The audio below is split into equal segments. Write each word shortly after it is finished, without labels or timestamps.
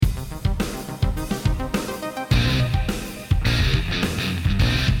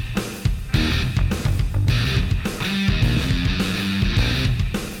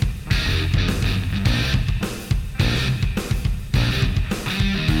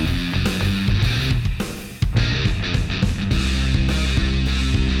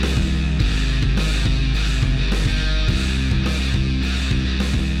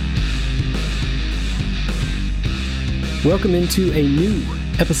Welcome into a new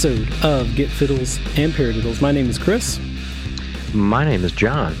episode of Get Fiddles and Paradiddles. My name is Chris. My name is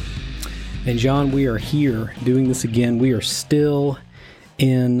John. And John, we are here doing this again. We are still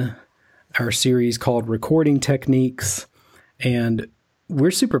in our series called Recording Techniques, and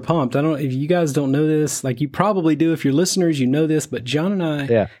we're super pumped. I don't know if you guys don't know this, like you probably do if you're listeners, you know this, but John and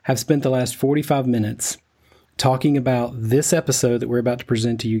I have spent the last 45 minutes talking about this episode that we're about to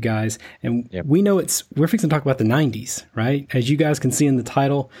present to you guys. And we know we're fixing to talk about the 90s, right? As you guys can see in the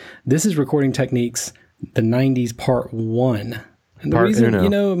title, this is Recording Techniques, the 90s part 1. And the reason, the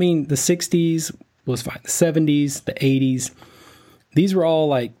 60s was fine. The 70s, the 80s, these were all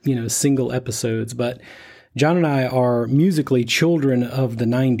like, single episodes. But John and I are musically children of the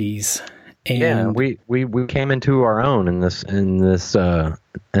 90s. And we came into our own in this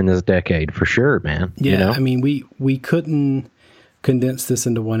decade for sure, man. Yeah, I mean, we couldn't condense this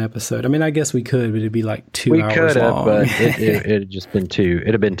into one episode. I mean, I guess we could, but it'd be like 2 hours long. We could have, but it'd just been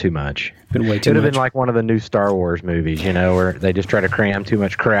it'd have been too much. Been way too much. It would have been like one of the new Star Wars movies, where they just try to cram too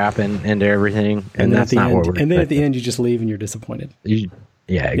much crap into everything, and that's not what we're. And then at the end, you just leave and you're disappointed.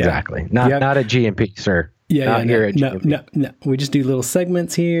 Yeah, exactly. Not at GMP, sir. No. We just do little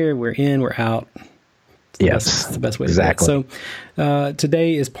segments here. We're in, we're out. It's the best way exactly. to do it. So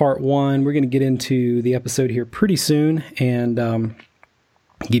today is part 1. We're going to get into the episode here pretty soon and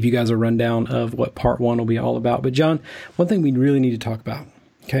give you guys a rundown of what part 1 will be all about. But John, one thing we really need to talk about.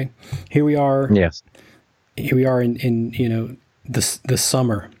 Okay, here we are. Yes. Here we are in the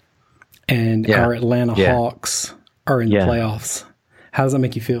summer, and our Atlanta Hawks are in the playoffs. How does that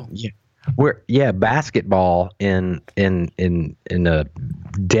make you feel? Basketball in the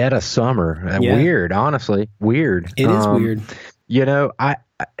dead of summer. Weird, honestly, weird. It is weird. I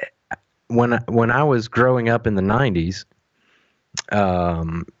when I was growing up in the 90s,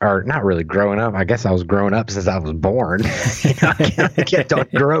 or not really growing up. I guess I was growing up since I was born. I kept on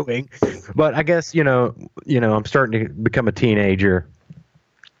growing, but I guess I'm starting to become a teenager.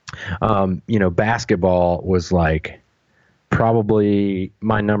 Basketball was like probably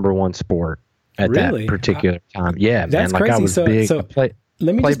my number one sport at that particular time. Yeah, that's man. Like crazy. I was big. So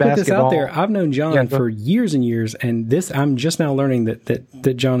let me just put this out there. I've known John for years and years, and I'm just now learning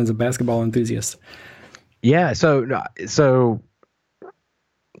that John is a basketball enthusiast. Yeah. So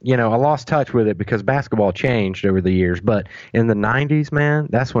I lost touch with it because basketball changed over the years. But in the 90s, man,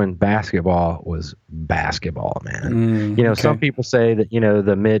 that's when basketball was basketball, man. Some people say that,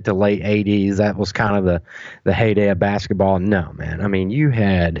 the mid to late 80s, that was kind of the heyday of basketball. No, man. I mean, you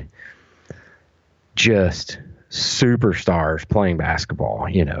had just superstars playing basketball,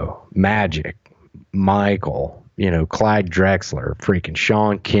 Magic, Michael, Clyde Drexler, freaking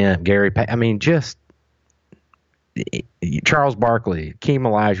Sean Kemp, Gary Payton. I mean, just Charles Barkley, Keem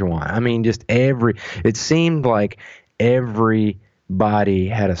Olajuwon. I mean, it seemed like everybody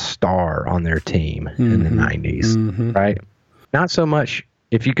had a star on their team in the 90s, right? Not so much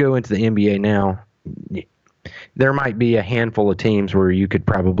if you go into the NBA now, there might be a handful of teams where you could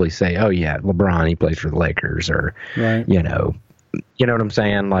probably say, oh yeah, LeBron, he plays for the Lakers, or, right. You know what I'm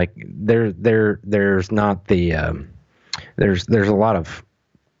saying? Like there's not the, there's a lot of,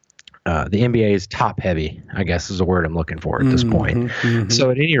 the NBA is top heavy, I guess is the word I'm looking for at this point.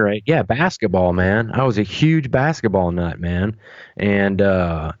 So at any rate, basketball, man. I was a huge basketball nut, man. And,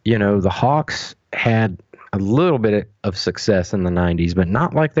 the Hawks had a little bit of success in the 90s, but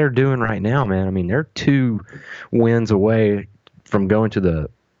not like they're doing right now, man. I mean, they're 2 wins away from going to the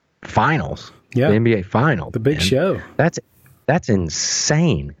finals, the NBA finals. The big show. That's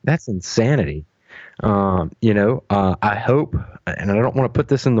insane. That's insanity. I hope, and I don't want to put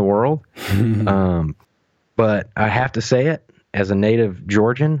this in the world, but I have to say it as a native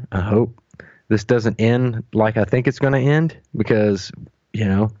Georgian. I hope this doesn't end like I think it's going to end, because,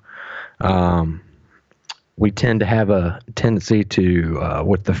 we tend to have a tendency to,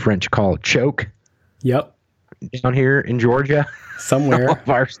 what the French call a choke. Yep. Down here in Georgia. Somewhere. Of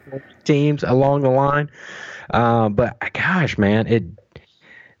our teams along the line. But gosh, man,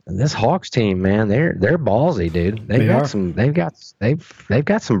 this Hawks team, man, they're ballsy, dude. They've got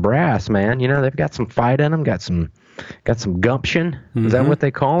some brass, man. They've got some fight in them, got some gumption. Is that what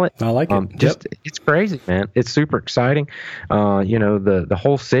they call it? I like it. It's crazy, man. It's super exciting. The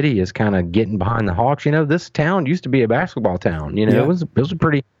whole city is kind of getting behind the Hawks. This town used to be a basketball town. It was a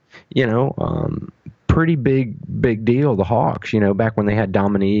pretty, pretty big deal, the Hawks, back when they had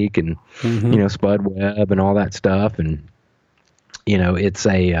Dominique and, Spud Webb and all that stuff. And,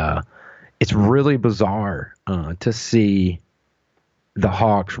 it's really bizarre to see the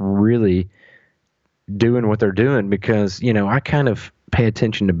Hawks really doing what they're doing, because, I kind of pay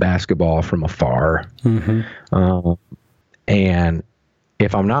attention to basketball from afar. And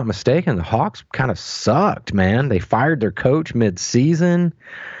if I'm not mistaken, the Hawks kind of sucked, man. They fired their coach mid-season.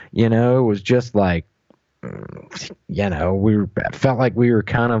 It was just like, felt like we were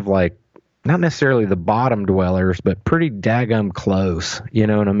kind of like, not necessarily the bottom dwellers, but pretty daggum close. You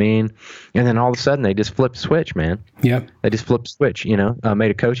know what I mean? And then all of a sudden they just flipped switch, man. Yeah. They just flipped switch,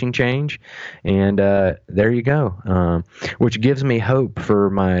 made a coaching change, and there you go. Which gives me hope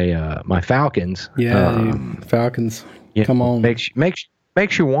for my Falcons. Yeah, Falcons. Come on. Makes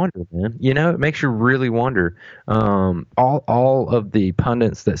you wonder, man. It makes you really wonder. All of the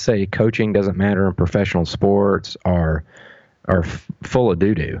pundits that say coaching doesn't matter in professional sports are full of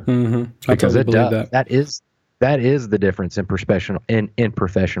doo-doo. Mm-hmm. Because it does. That is the difference in professional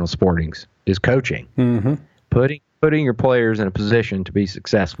sportings is coaching. Mm-hmm. Putting your players in a position to be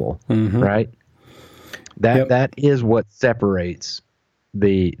successful, right? That is what separates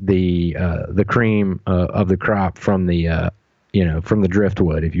the cream of the crop from the from the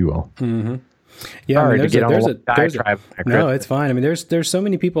driftwood, if you will. Mm-hmm. Yeah, Sorry to get on a diatribe. No, it's fine. I mean, there's so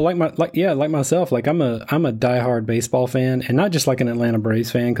many people like myself. Like I'm a diehard baseball fan, and not just like an Atlanta Braves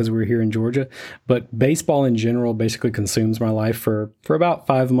fan because we're here in Georgia, but baseball in general basically consumes my life for about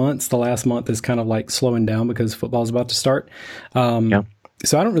 5 months. The last month is kind of like slowing down because football's about to start. So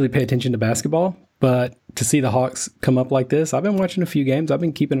I don't really pay attention to basketball, but to see the Hawks come up like this, I've been watching a few games. I've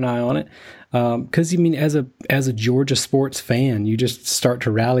been keeping an eye on it. Because as a Georgia sports fan, you just start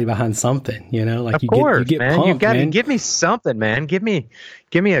to rally behind something, like you get man. pumped, You got to man. give me something, man. Give me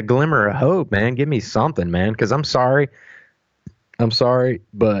a glimmer of hope, man. Give me something, man. Because I'm sorry,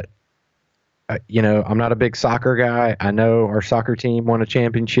 but I'm not a big soccer guy. I know our soccer team won a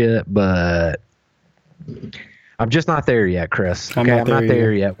championship, but I'm just not there yet, Chris. Okay, I'm not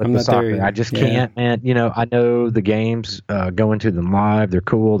there yet with the soccer. I just can't, man. I know the games, going to them live. They're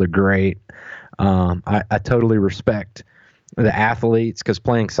cool. They're great. I totally respect the athletes because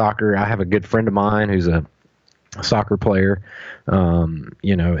playing soccer, I have a good friend of mine who's a soccer player,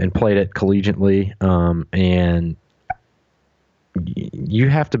 and played it collegiately. And you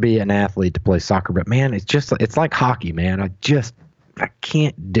have to be an athlete to play soccer, but man, it's like hockey, man. I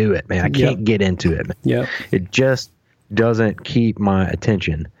can't do it, man. I can't get into it. Yeah. It just doesn't keep my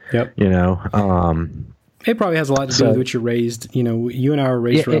attention. Yep. It probably has a lot to do with what you're raised. You and I were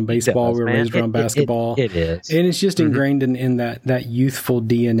raised around baseball. We were raised around basketball. It is. And it's just ingrained in that youthful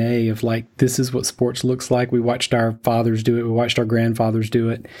DNA of like, this is what sports looks like. We watched our fathers do it. We watched our grandfathers do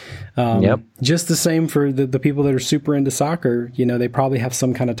it. Just the same for the people that are super into soccer. They probably have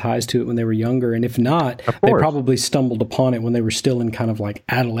some kind of ties to it when they were younger. And if not, they probably stumbled upon it when they were still in kind of like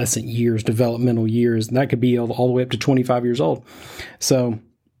adolescent years, developmental years. And that could be all the way up to 25 years old. So,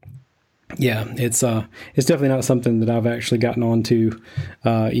 yeah, it's definitely not something that I've actually gotten onto,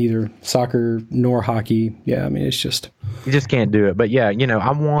 either soccer nor hockey. Yeah, I mean, it's just you just can't do it. But yeah,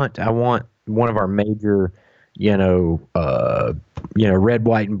 I want one of our major, red,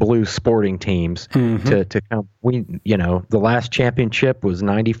 white, and blue sporting teams to come. The last championship was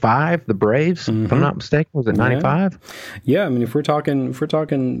 '95. The Braves, if I'm not mistaken, was it '95? Yeah, I mean, if we're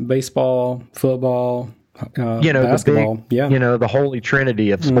talking baseball, football. Basketball, the holy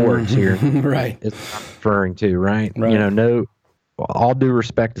trinity of sports here, right? It's referring to, right? No, all due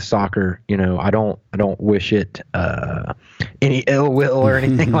respect to soccer, I don't wish it any ill will or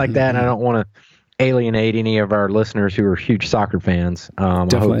anything like that. I don't want to alienate any of our listeners who are huge soccer fans. I hope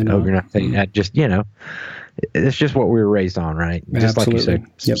you're not saying that. Just it's just what we were raised on, right? Just Absolutely. Like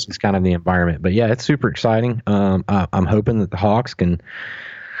you said, it's kind of the environment. But yeah, it's super exciting. I'm hoping that the Hawks can.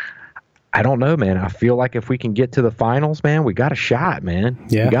 I don't know, man. I feel like if we can get to the finals, man, we got a shot, man.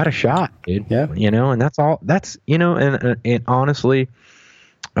 Yeah. We got a shot, dude. Yeah. And that's all. That's, and honestly,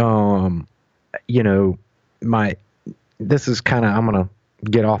 this is kind of, I'm going to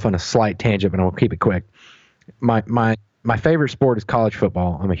get off on a slight tangent, but I'll keep it quick. My favorite sport is college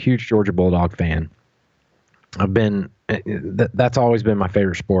football. I'm a huge Georgia Bulldog fan. That's always been my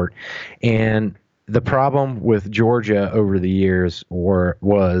favorite sport. And the problem with Georgia over the years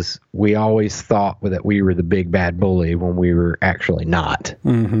was we always thought that we were the big bad bully when we were actually not.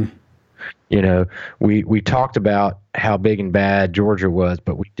 Mm-hmm. We talked about how big and bad Georgia was,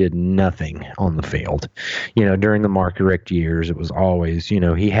 but we did nothing on the field. During the Mark Richt years, it was always,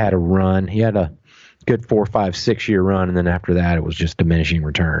 he had a run. He had a good 4, 5, 6 year run, and then after that, it was just diminishing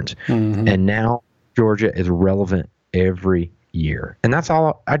returns. Mm-hmm. And now Georgia is relevant every year, and that's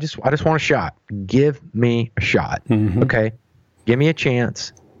all. I just want a shot. Give me a shot, okay? Give me a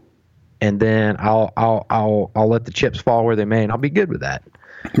chance, and then I'll let the chips fall where they may, and I'll be good with that.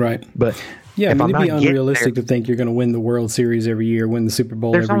 Right. But yeah, I if mean, I'm it'd be not getting unrealistic there, to think you're going to win the World Series every year, win the Super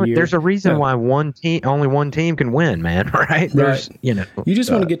Bowl every year. there's a reason Yeah. why only one team can win, man. Right? There's you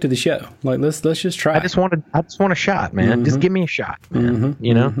just want to get to the show. Like let's just try. I just want a shot, man. Just give me a shot,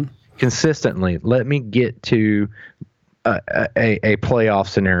 man. Consistently let me get to a playoff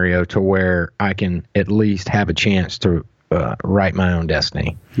scenario to where I can at least have a chance to write my own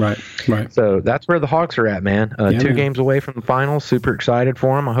destiny. Right. So that's where the Hawks are at, man. 2 games away from the finals. Super excited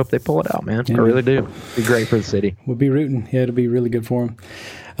for them. I hope they pull it out, man. I really do. It'd be great for the city. We'll be rooting. Yeah, it'll be really good for them.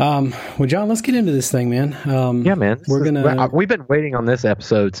 Well, John, let's get into this thing, man. Yeah, man. We've been waiting on this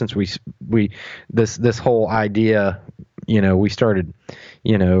episode since this whole idea. We started,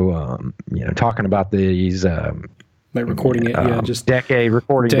 talking about these. Like recording it, just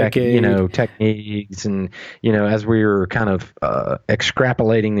recording techniques, and as we were kind of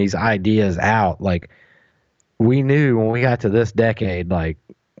extrapolating these ideas out, like we knew when we got to this decade, like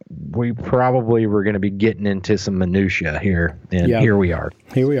we probably were going to be getting into some minutia here, and here we are.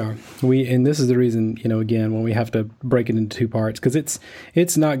 And this is the reason, again, when we have to break it into 2 parts, because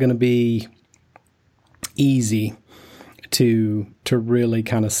it's not going to be easy to really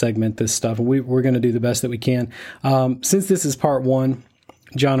kind of segment this stuff. And we're going to do the best that we can. Since this is part 1,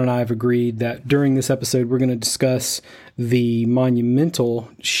 John and I have agreed that during this episode, we're going to discuss the monumental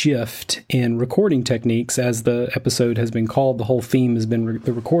shift in recording techniques, as the episode has been called. The whole theme has been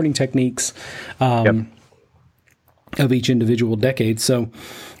the recording techniques of each individual decade. So,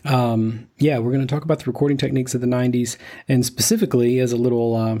 we're going to talk about the recording techniques of the 90s, and specifically as a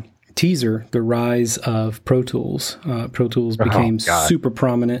little teaser, the rise of Pro Tools. Pro Tools became super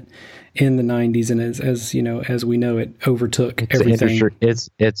prominent in the 90s, and as we know, it overtook everything.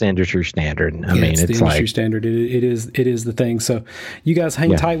 It's industry standard. I mean, it's the industry standard. It is the thing. So you guys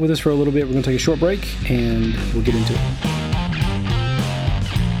hang tight with us for a little bit. We're going to take a short break, and we'll get into it.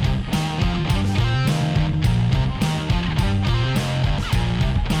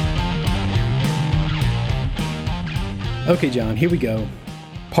 Okay, John, here we go.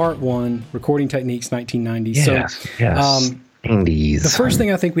 Part 1, recording techniques, 1990s. Yes. Indies. The first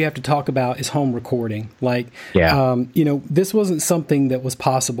thing I think we have to talk about is home recording. This wasn't something that was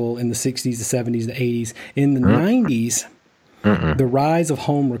possible in the 60s, the 70s, the 80s. In the 90s, the rise of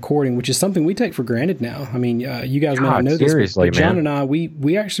home recording, which is something we take for granted now. I mean, you guys may not know this, but John and I,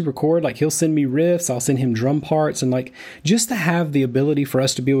 we actually record. Like, he'll send me riffs, I'll send him drum parts, and like just to have the ability for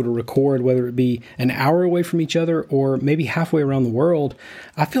us to be able to record, whether it be an hour away from each other or maybe halfway around the world,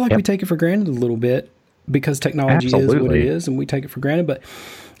 I feel like we take it for granted a little bit because technology is what it is, and we take it for granted. But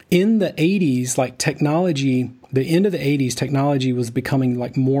in the 80s, like technology, the end of the 80s, technology was becoming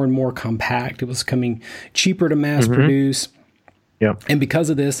like more and more compact. It was becoming cheaper to mass produce. Yep. And because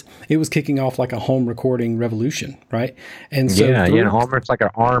of this, it was kicking off like a home recording revolution, right? And so almost like an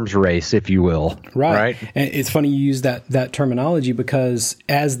arms race, if you will. Right. And it's funny you use that terminology, because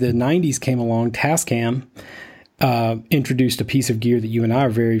as the 90s came along, Tascam introduced a piece of gear that you and I are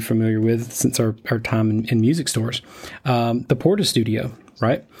very familiar with since our time in music stores, the Porta Studio.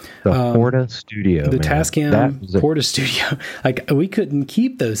 Right? The Porta Studio. The Tascam Porta Studio. Like, we couldn't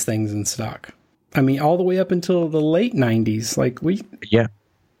keep those things in stock. I mean, all the way up until the late 90s, it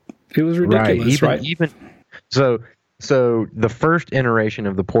was ridiculous, right? So the first iteration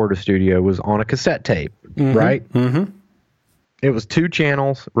of the Porta Studio was on a cassette tape, right? Mm-hmm. It was 2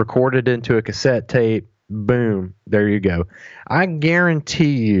 channels recorded into a cassette tape. Boom, there you go. I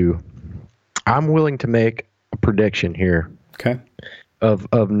guarantee you, I'm willing to make a prediction here. Okay.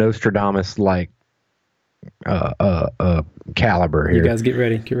 Of Nostradamus caliber here. You guys get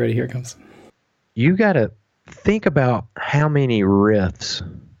ready. Get ready. Here it comes. You got to think about how many riffs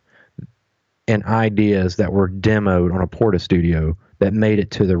and ideas that were demoed on a Porta Studio that made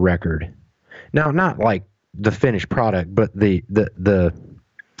it to the record. Now, not like the finished product, but the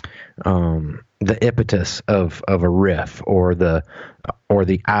impetus of a riff or the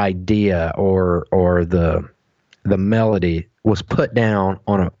idea or the melody was put down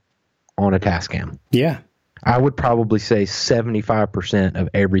on a Tascam. Yeah. I would probably say 75% of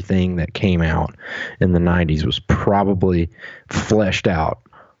everything that came out in the 90s was probably fleshed out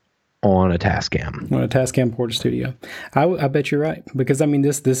on a Tascam. On a Tascam Porta Studio. I bet you're right, because I mean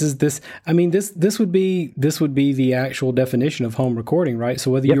this would be the actual definition of home recording, right?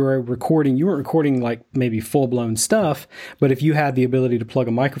 So whether you were recording, you weren't recording like maybe full-blown stuff, but if you had the ability to plug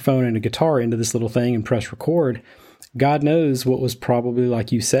a microphone and a guitar into this little thing and press record, God knows what was probably,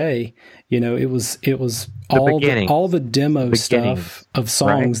 like you say, it was all the demo stuff of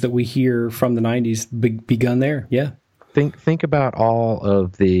songs that we hear from the 90s begun there. Yeah. Think about all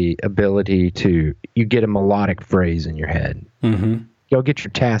of the ability you get a melodic phrase in your head. Mm-hmm. Go get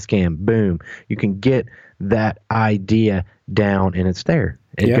your Tascam. Boom. You can get that idea down, and it's there.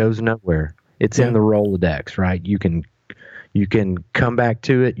 It goes nowhere. It's in the Rolodex, right? You can come back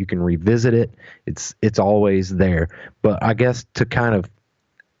to it. You can revisit it. It's always there. But I guess to kind of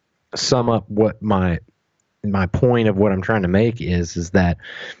sum up what my point of what I'm trying to make is that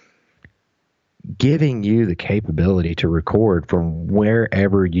giving you the capability to record from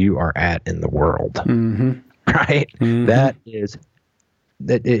wherever you are at in the world, right? That is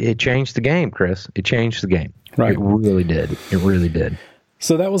that it changed the game, Chris. It changed the game. Right. It really did. It really did.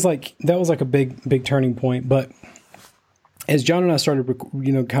 So that was like a big turning point. But as John and I started,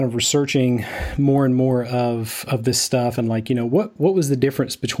 kind of researching more and more of this stuff, and like, what was the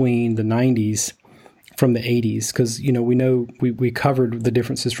difference between the 90s from the 80s? Because, we covered the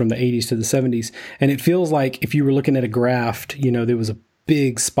differences from the 80s to the 70s. And it feels like if you were looking at a graph, there was a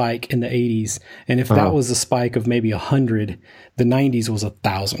big spike in the 80s. And if that was a spike of maybe 100, the 90s was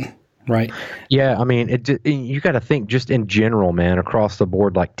 1,000, right? Yeah, I mean, you got to think just in general, man, across the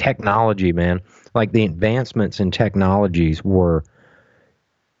board, like technology, man. Like the advancements in technologies were,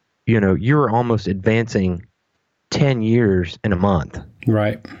 you were almost advancing 10 years in a month.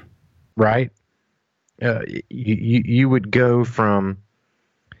 Right. Right? You would go from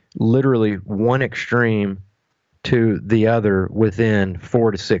literally one extreme to the other within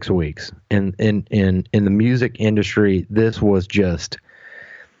 4 to 6 weeks. In the music industry, this was just,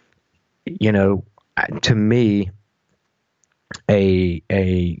 to me,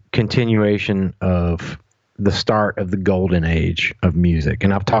 a continuation of the start of the golden age of music.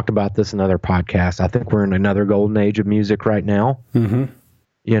 And I've talked about this in other podcasts. I think we're in another golden age of music right now.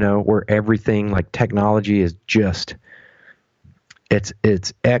 Where everything like technology is just, it's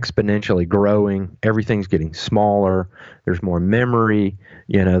exponentially growing. Everything's getting smaller. There's more memory,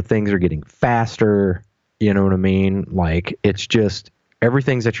 things are getting faster. You know what I mean? Like it's just,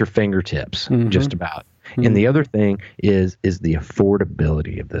 everything's at your fingertips, just about. And the other thing is the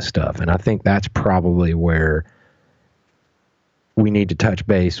affordability of this stuff. And I think that's probably where we need to touch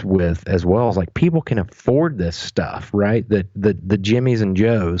base with as well, as like people can afford this stuff, right? The Jimmys and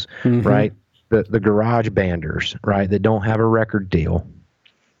Joes, right? The garage banders, right? That don't have a record deal,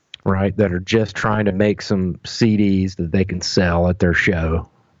 right? That are just trying to make some CDs that they can sell at their show,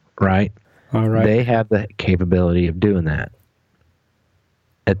 right? All right. They have the capability of doing that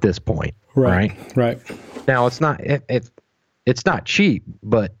at this point. Right. Now it's not cheap,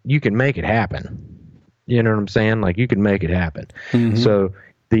 but you can make it happen. You know what I'm saying? Like you can make it happen. So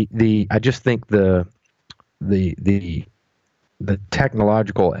I just think the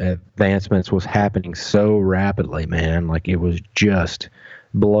technological advancements was happening so rapidly, man. Like it was just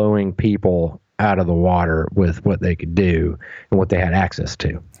blowing people out of the water with what they could do and what they had access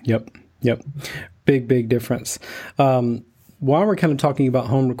to. Yep. Big difference. While we're kind of talking about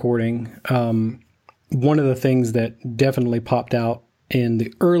home recording, one of the things that definitely popped out in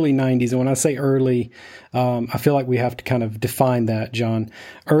the early 90s, and when I say early, I feel like we have to kind of define that, John.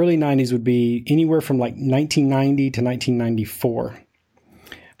 Early 90s would be anywhere from like 1990 to 1994.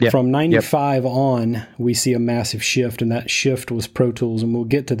 From 95 on, we see a massive shift, and that shift was Pro Tools, and we'll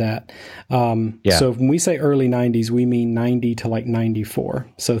get to that. So when we say early 90s, we mean 90 to like 94.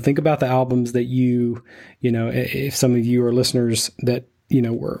 So think about the albums that if some of you are listeners that,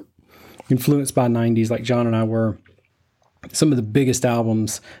 were influenced by 90s, like John and I were. Some of the biggest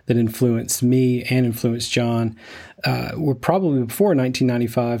albums that influenced me and influenced John were probably before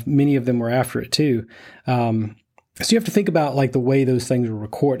 1995. Many of them were after it too. So you have to think about like the way those things were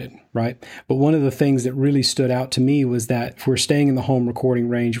recorded, right? But one of the things that really stood out to me was that if we're staying in the home recording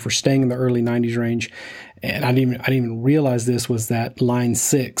range, if we're staying in the early 90s range, and I didn't even realize this, was that Line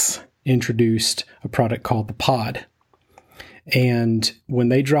 6 introduced a product called the Pod. And when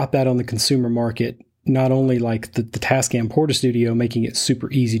they dropped that on the consumer market, not only like the Tascam Portastudio making it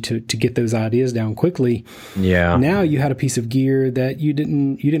super easy to get those ideas down quickly. Yeah. Now you had a piece of gear that you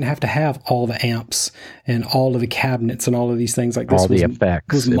didn't have to have all the amps and all of the cabinets and all of these things like this. All the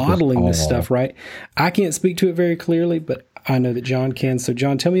effects. Was modeling this stuff, right? I can't speak to it very clearly, but I know that John can. So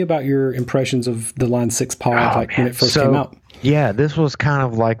John, tell me about your impressions of the Line 6 Pod when it first came out. Yeah, this was kind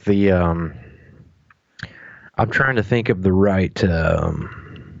of like the I'm trying to think of the right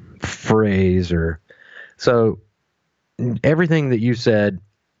phrase or so everything that you said,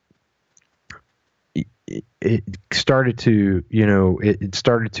 it started to, it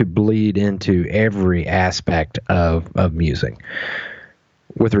started to bleed into every aspect of music.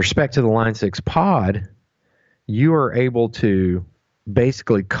 With respect to the Line 6 Pod, you are able to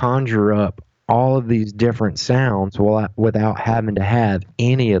basically conjure up all of these different sounds without having to have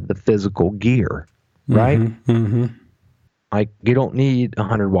any of the physical gear, right? Like, you don't need a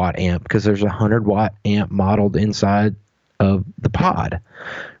 100-watt amp because there's a 100-watt amp modeled inside of the pod,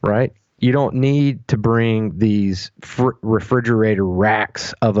 right? You don't need to bring these refrigerator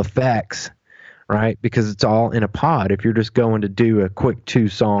racks of effects, right? Because it's all in a pod. If you're just going to do a quick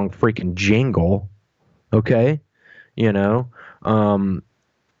 2-song freaking jingle, okay? You know,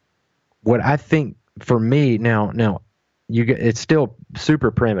 what I think for me now it's still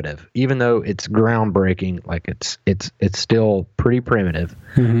super primitive, even though it's groundbreaking. Like it's still pretty primitive.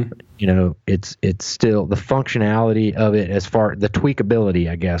 Mm-hmm. You know, it's still the functionality of it, as far the tweakability,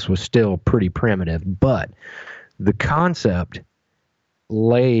 I guess, was still pretty primitive, but the concept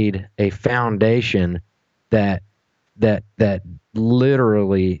laid a foundation that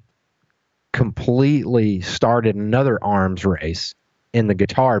literally completely started another arms race in the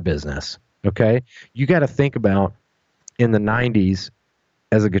guitar business. Okay, you got to think about, in the 90s,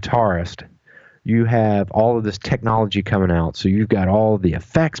 as a guitarist, you have all of this technology coming out. So you've got all of the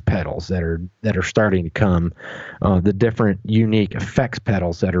effects pedals that are starting to come, the different unique effects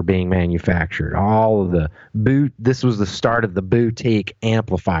pedals that are being manufactured, all of the this was the start of the boutique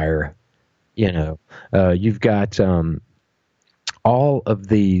amplifier. You know, you've got all of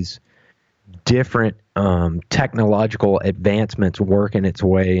these different technological advancements working its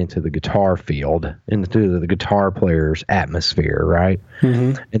way into the guitar field, into the guitar player's atmosphere, right?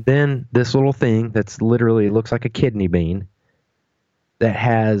 Mm-hmm. And then this little thing that's literally looks like a kidney bean that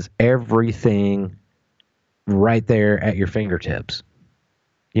has everything right there at your fingertips.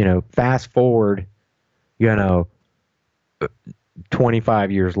 You know, fast forward,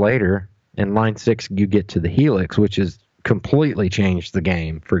 25 years later, in Line 6 you get to the Helix, which is completely changed the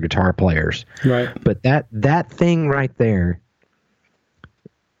game for guitar players. Right. But that thing right there,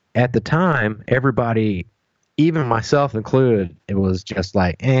 at the time, everybody, even myself included, it was just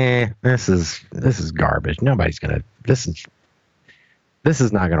like, this is garbage. Nobody's gonna. This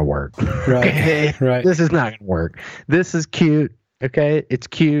is not gonna work. Right. Okay? Right. This is not gonna work. This is cute. Okay, it's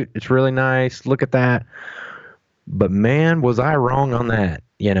cute. It's really nice. Look at that. But man, was I wrong on that?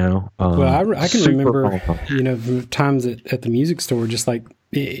 You know. Well, I can remember, the times at the music store, just like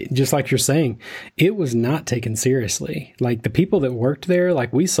you're saying, it was not taken seriously. Like, the people that worked there,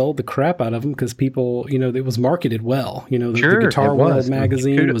 like, we sold the crap out of them because people, it was marketed well. The Guitar World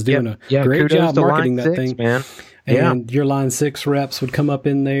magazine was doing a great job marketing that thing, man. And your Line 6 reps would come up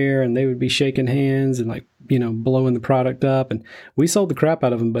in there and they would be shaking hands and, like, blowing the product up, and we sold the crap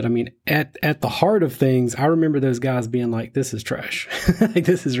out of them. But I mean, at the heart of things, I remember those guys being like, this is trash. Like,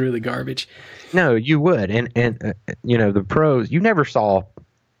 this is really garbage. No, you would. And the pros, you never saw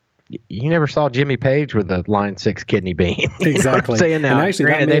Jimmy Page with a Line 6 kidney bean. Exactly. Saying now, and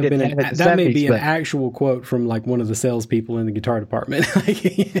actually, that may be an actual quote from, like, one of the salespeople in the guitar department.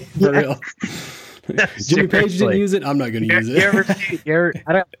 For real. Jimmy Page didn't use it. I'm not going to use it.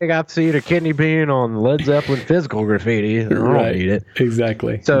 I don't think I've seen a kidney bean on Led Zeppelin physical graffiti. I don't need it.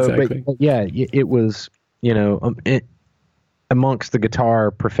 Exactly. So, exactly. But yeah, it was, amongst the guitar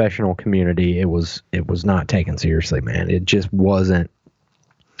professional community, it was not taken seriously, man. It just wasn't.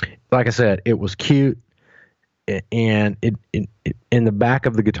 Like I said, it was cute, and it in the back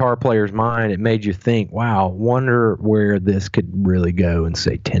of the guitar player's mind, it made you think, wow, wonder where this could really go in,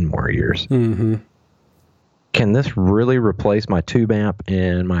 say, 10 more years. Mm-hmm. Can this really replace my tube amp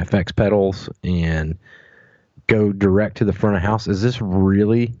and my effects pedals and go direct to the front of house? Is this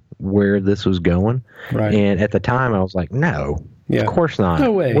really where this was going? Right. And at the time, I was like, no, of course not.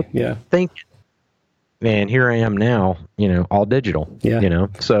 No way. Think. And here I am now, all digital. Yeah.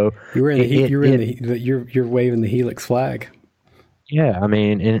 So you're waving the Helix flag. Yeah, I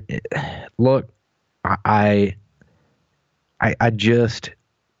mean, look, I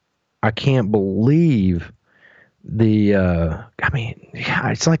can't believe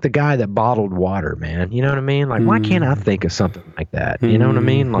it's like the guy that bottled water, man. You know what I mean? Like, why can't I think of something like that? You know what I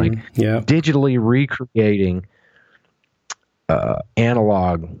mean? Like, digitally recreating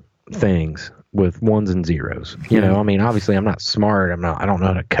analog things with ones and zeros. You know, I mean, obviously I'm not smart. I don't know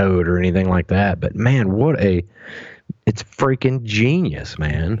how to code or anything like that, but man, it's freaking genius,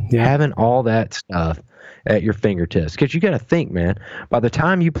 man. Yeah. Having all that stuff at your fingertips. Because you got to think, man, by the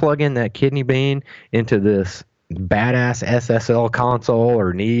time you plug in that kidney bean into this badass SSL console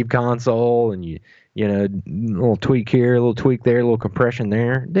or Neve console, and you know, a little tweak here, a little tweak there, a little compression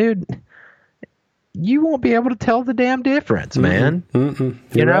there, dude, you won't be able to tell the damn difference, man.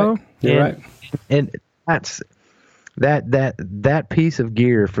 You're right. You're right. And that's that piece of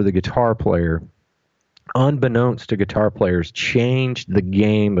gear for the guitar player, unbeknownst to guitar players, changed the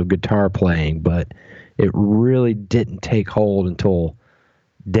game of guitar playing, but it really didn't take hold until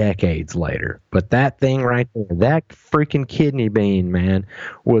decades later. But that thing right there, that freaking kidney bean, man,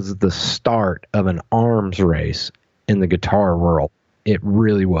 was the start of an arms race in the guitar world. It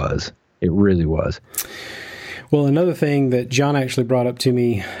really was. It really was. Well, another thing that John actually brought up to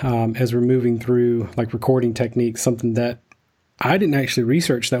me as we're moving through like recording techniques, something that I didn't actually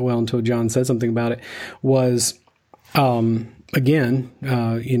research that well until John said something about it, was Tascam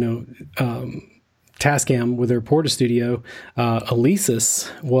with their Porta Studio.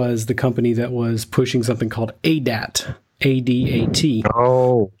 Alesis was the company that was pushing something called ADAT, A-D-A-T.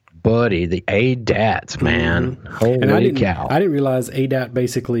 Oh, buddy, the ADATs, man. Mm-hmm. Holy cow. I didn't realize ADAT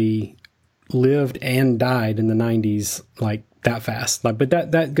basically lived and died in the 90s like that fast. But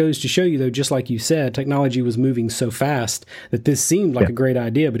that goes to show you, though, just like you said, technology was moving so fast that this seemed like a great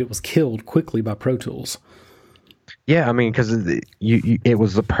idea, but it was killed quickly by Pro Tools. Yeah, I mean, because it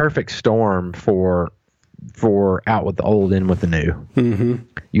was the perfect storm for out with the old, in with the new. Mm-hmm.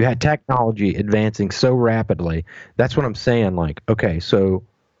 You had technology advancing so rapidly. That's what I'm saying. Like, okay, so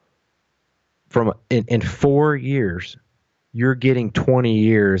in 4 years, you're getting 20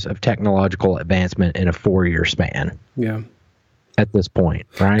 years of technological advancement in a 4-year span. Yeah. At this point,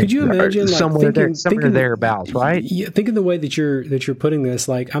 right? Could you imagine somewhere thereabouts, right? Yeah, think of the way that you're putting this.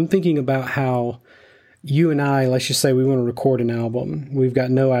 Like, I'm thinking about how you and I, let's just say we want to record an album. We've got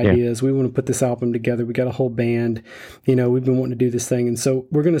no ideas. Yeah. We want to put this album together. We got a whole band. We've been wanting to do this thing. And so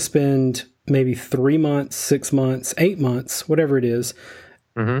we're going to spend maybe 3 months, 6 months, 8 months, whatever it is.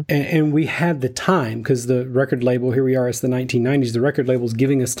 Mm-hmm. And we had the time because the record label, here we are, it's the 1990s, the record label's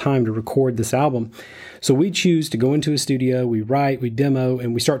giving us time to record this album. So we choose to go into a studio, we write, we demo,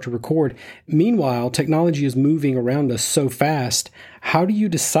 and we start to record. Meanwhile, technology is moving around us so fast. How do you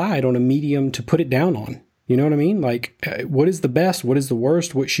decide on a medium to put it down on? You know what I mean? Like, what is the best? What is the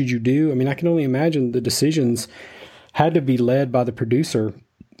worst? What should you do? I mean, I can only imagine the decisions had to be led by the producer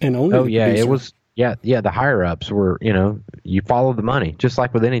and only the producer. It was. Yeah, the higher-ups were, you follow the money, just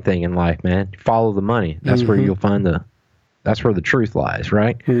like with anything in life, man. You follow the money. That's where you'll find that's where the truth lies,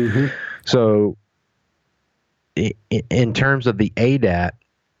 right? Mm-hmm. So in terms of the ADAT,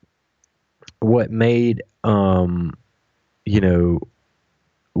 what made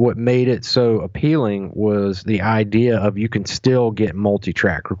it so appealing was the idea of you can still get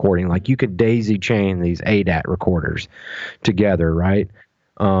multi-track recording. Like, you could daisy chain these ADAT recorders together, right?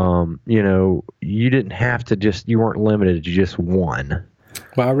 You didn't have to you weren't limited to just one.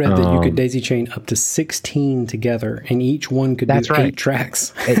 Well, I read that you could daisy chain up to 16 together, and each one could do 8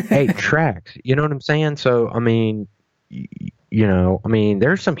 tracks. eight tracks. You know what I'm saying? So, I mean,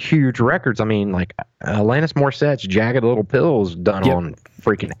 there's some huge records. I mean, like Alanis Morissette's "Jagged Little Pill" is done on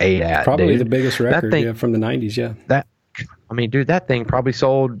freaking ADAT. Probably the biggest record from the 90s, yeah. That thing probably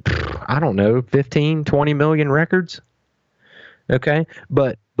sold, I don't know, 15, 20 million records. Okay,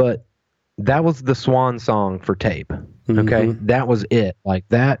 but that was the swan song for tape. Okay, mm-hmm. That was it. Like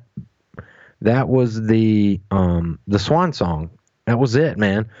that was the swan song. That was it,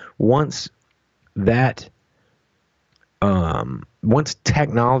 man. Once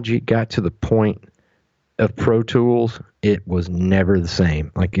technology got to the point of Pro Tools, it was never the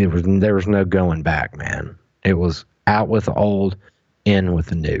same. Like, there was no going back, man. It was out with the old, in with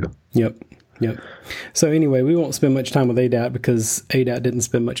the new. Yep. So anyway, we won't spend much time with ADAT because ADAT didn't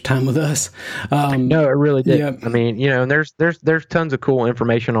spend much time with us. No, it really didn't. Yep. I mean, and there's tons of cool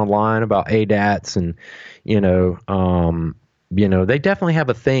information online about ADATs, and they definitely have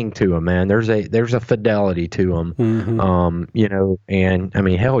a thing to them, man. There's a fidelity to them. Mm-hmm. And I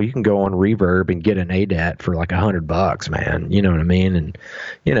mean, hell, you can go on Reverb and get an ADAT for like $100, man. You know what I mean? And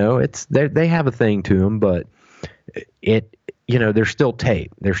it's they have a thing to them, but they're still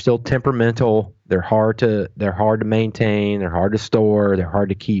tape. They're still temperamental. They're hard to maintain. They're hard to store. They're hard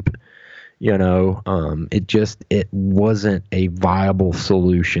to keep. It wasn't a viable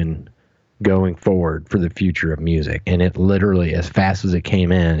solution going forward for the future of music. And it literally, as fast as it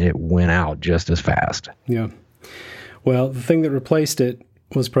came in, it went out just as fast. Yeah. Well, the thing that replaced it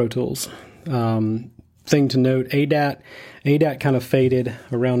was Pro Tools. Thing to note, ADAT kind of faded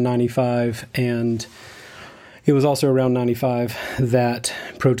around 95, and it was also around 95 that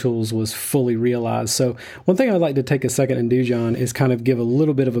Pro Tools was fully realized. So one thing I'd like to take a second and do, John, is kind of give a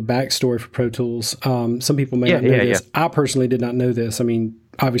little bit of a backstory for Pro Tools. Some people may not know this. Yeah. I personally did not know this. I mean,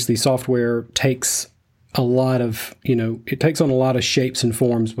 obviously software takes a lot of, it takes on a lot of shapes and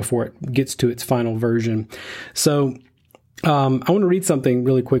forms before it gets to its final version. So I want to read something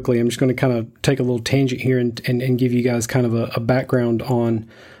really quickly. I'm just going to kind of take a little tangent here and give you guys kind of a background on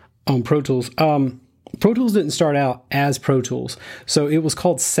Pro Tools. Pro Tools didn't start out as Pro Tools, so it was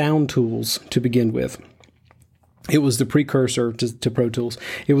called Sound Tools to begin with. It was the precursor to Pro Tools.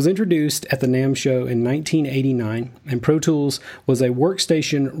 It was introduced at the NAMM show in 1989, and Pro Tools was a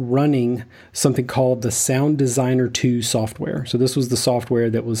workstation running something called the Sound Designer 2 software. So this was the software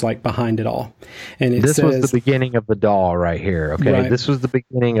that was like behind it all. And this was the beginning of the DAW right here. Okay, right. This was the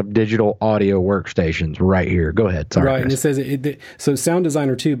beginning of digital audio workstations right here. Go ahead. Sorry, right, Chris. and it says so. Sound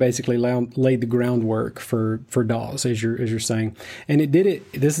Designer 2 basically laid the groundwork for DAWs, as you're saying, and it did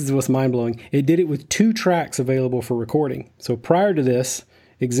it. This is what's mind blowing. It did it with 2 tracks available for recording. So prior to this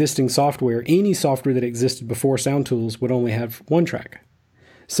existing software, any software that existed before Sound Tools would only have 1 track.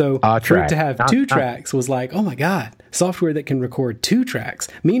 So for it to have 2 tracks was like, oh my God, software that can record 2 tracks.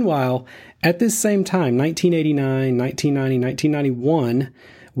 Meanwhile, at this same time, 1989, 1990, 1991,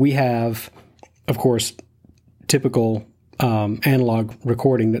 we have, of course, typical analog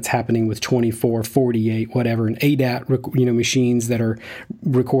recording that's happening with 24, 48, whatever, and ADAT, machines that are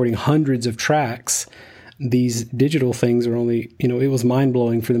recording hundreds of tracks. These digital things are only, it was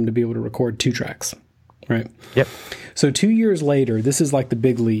mind-blowing for them to be able to record 2 tracks, right? Yep. So 2 years later, this is like the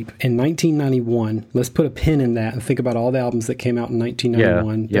big leap. In 1991, let's put a pin in that and think about all the albums that came out in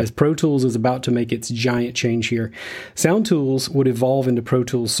 1991. Yeah. As Pro Tools is about to make its giant change here. Sound Tools would evolve into Pro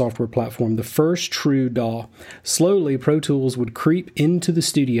Tools software platform, the first true DAW. Slowly, Pro Tools would creep into the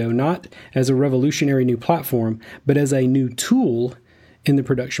studio, not as a revolutionary new platform, but as a new tool in the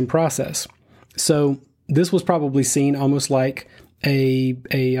production process. So this was probably seen almost like a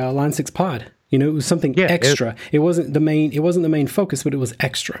Line 6 pod. It was something extra. It wasn't the main focus, but it was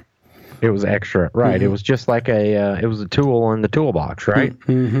extra. It was extra, right? Mm-hmm. It was just like it was a tool in the toolbox, right?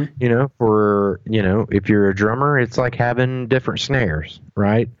 Mm-hmm. If you're a drummer, it's like having different snares,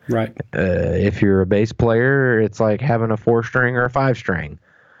 right? Right. If you're a bass player, it's like having a 4-string or a 5-string.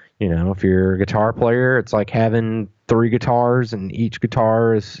 If you're a guitar player, it's like having 3 guitars, and each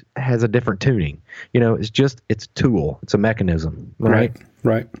guitar has a different tuning. It's a tool. It's a mechanism, right?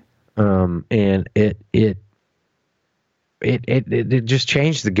 Right. And it just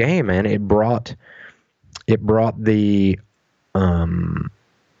changed the game, man. It brought the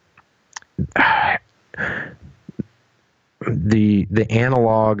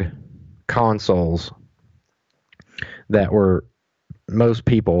analog consoles that were most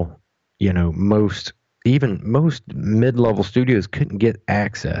people, most mid-level studios couldn't get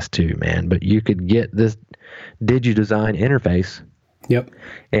access to, man. But you could get this DigiDesign interface. Yep.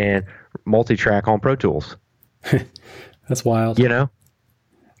 And multi-track on Pro Tools. That's wild. And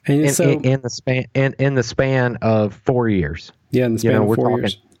so in the span of 4 years. Yeah, in the span of 4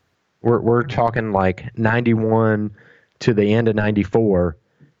 years. We're talking like 91 to the end of 94.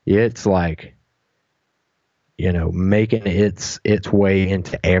 It's like, making its way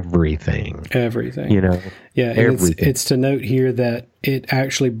into everything. Everything. Yeah, everything. And it's to note here that it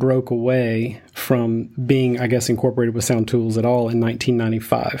actually broke away from being, I guess, incorporated with Sound Tools at all in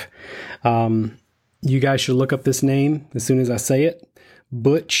 1995. You guys should look up this name as soon as I say it.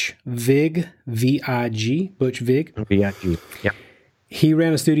 Butch Vig, V-I-G, Butch Vig. V-I-G, yeah. He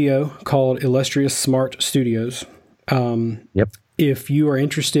ran a studio called Illustrious Smart Studios. Yep. If you are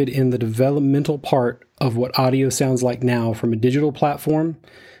interested in the developmental part of what audio sounds like now from a digital platform,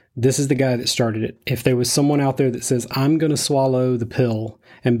 this is the guy that started it. If there was someone out there that says, I'm going to swallow the pill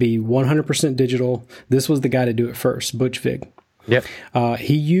and be 100% digital, this was the guy to do it first, Butch Vig. Yep.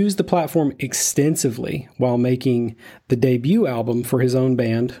 He used the platform extensively while making the debut album for his own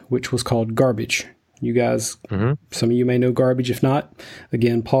band, which was called Garbage. You guys, Some of you may know Garbage. If not,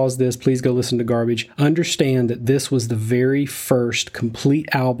 again, pause this. Please go listen to Garbage. Understand that this was the very first complete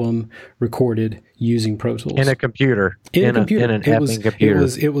album recorded using Pro Tools. In a computer. In a computer. In an computer.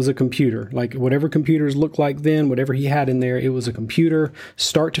 It was a computer. Like whatever computers looked like then, whatever he had in there, it was a computer,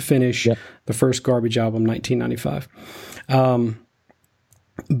 start to finish. Yep. The first Garbage album, 1995.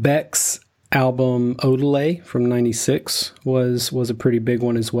 Beck's album Odelay from 96 was a pretty big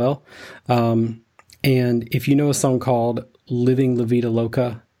one as well. And if you know a song called Living La Vida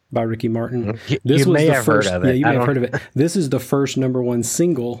Loca by Ricky Martin, this was the first. Yeah, you may have heard of it. This is the first #1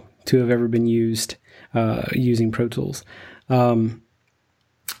 single to have ever been used using Pro Tools.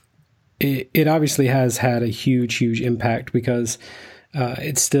 It obviously has had a huge impact because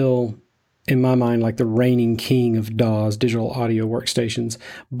it's still, in my mind, like the reigning king of DAWs, digital audio workstations.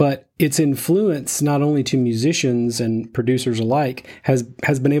 But its influence, not only to musicians and producers alike, has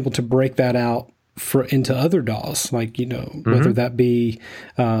been able to break that out into other DAWs, like, whether that be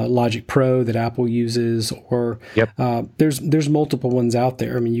Logic Pro that Apple uses, or there's multiple ones out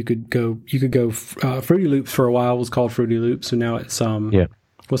there. I mean, you could go Fruity Loops for a while was called Fruity Loops, so now it's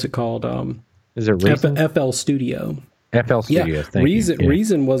what's it called? Is it recent? FL Studio. FL Studios. Thank Reason you. Yeah.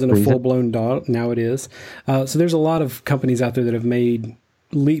 Reason wasn't a Reason? full-blown DAW. Now it is. So there's a lot of companies out there that have made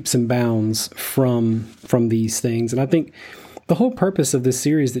leaps and bounds from these things. And I think the whole purpose of this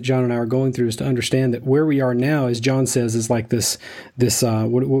series that John and I are going through is to understand that where we are now, as John says, is like this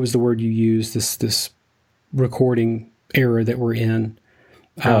what was the word you used? This recording era that we're in.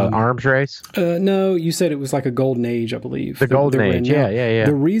 Arms race? No, you said it was like a golden age, I believe. The golden age, yeah.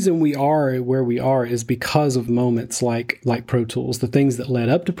 The reason we are where we are is because of moments like Pro Tools, the things that led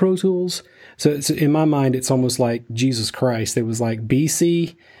up to Pro Tools. So in my mind, it's almost like Jesus Christ. There was like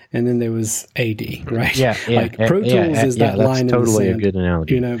BC, and then there was AD, right? Yeah. Like Pro Tools is that line totally in the sand. A good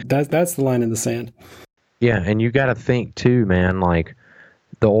analogy. You know, that's the line in the sand. Yeah, and you got to think too, man. Like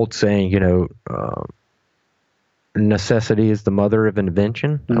the old saying, necessity is the mother of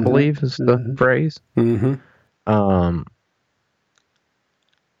invention, I believe is the phrase.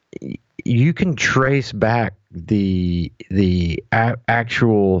 You can trace back the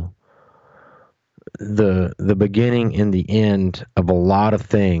actual the beginning and the end of a lot of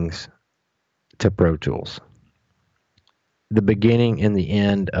things to Pro Tools. The beginning and the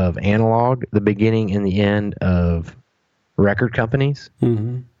end of analog, the beginning and the end of record companies,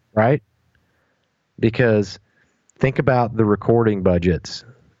 right? Because think about the recording budgets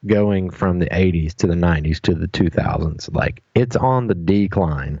going from the 80s to the 90s to the 2000s. Like, it's on the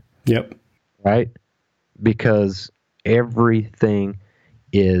decline. Yep. Right? Because everything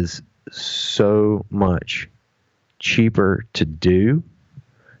is so much cheaper to do.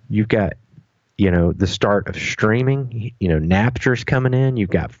 You've got, the start of streaming, Napster's coming in.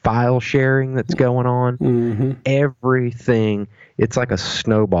 You've got file sharing that's going on. Everything. It's like a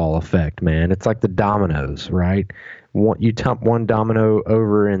snowball effect, man. It's like the dominoes, right? You dump one domino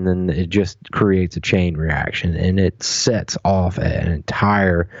over, and then it just creates a chain reaction, and it sets off an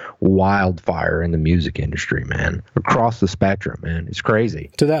entire wildfire in the music industry, man, across the spectrum, man. It's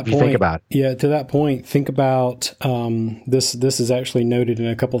crazy. To that point, think about it. Yeah, to that point, think about this. This is actually noted in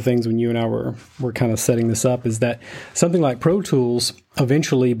a couple of things when you and I were kind of setting this up. Is that something like Pro Tools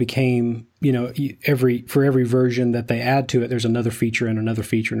eventually became, for every version that they add to it, there's another feature and another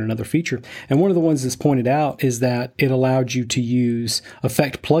feature and another feature. And one of the ones that's pointed out is that it allowed you to use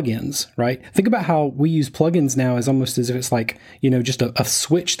effect plugins, right? Think about how we use plugins now as almost as if it's like, just a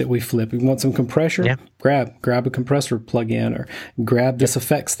switch that we flip. We want some compressor, grab a compressor plugin, or grab this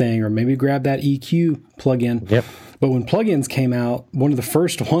effects thing, or maybe grab that EQ plugin. Yep. But when plugins came out, one of the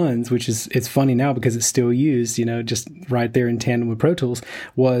first ones, which it's funny now because it's still used, just right there in tandem with Pro Tools,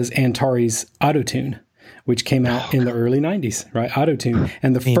 was Antares Auto-Tune, which came out in the early 90s, right? Auto-Tune.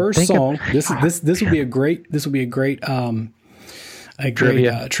 And the first song, this would be a great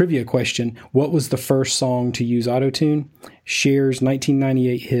trivia question. What was the first song to use Auto-Tune? Cher's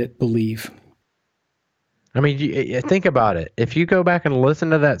 1998 hit Believe. I mean, you think about it. If you go back and listen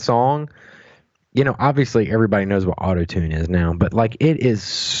to that song, obviously everybody knows what Auto-Tune is now, but like it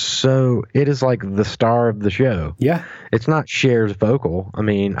is like the star of the show. Yeah. It's not Cher's vocal. I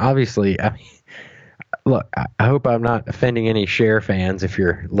mean, obviously, look, I hope I'm not offending any Cher fans if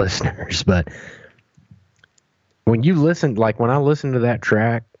you're listeners, but when I listen to that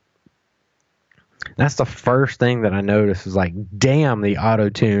track, that's the first thing that I noticed is like, damn, the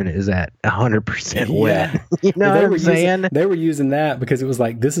Auto-Tune is at 100% wet. You know what I'm saying? They were using that because it was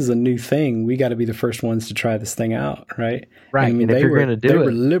like, this is a new thing. We got to be the first ones to try this thing out, right? Right. And if you're going to do it, they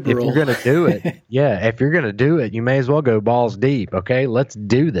were liberal. If you're going to do it, if you're going to do it, you may as well go balls deep. Okay, let's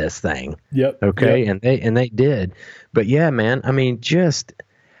do this thing. Yep. Okay, yep. and they did. But yeah, man, I mean, just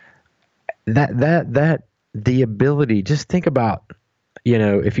that the ability. Just think about.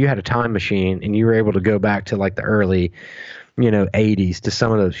 If you had a time machine and you were able to go back to like the early, 80s to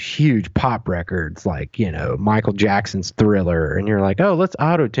some of those huge pop records, like, Michael Jackson's Thriller, and you're like, oh, let's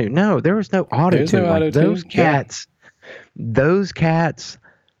auto-tune. No, there was no auto-tune. Like those cats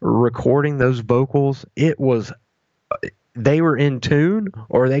recording those vocals, they were in tune,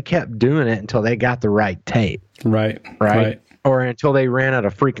 or they kept doing it until they got the right tape. Right. Or until they ran out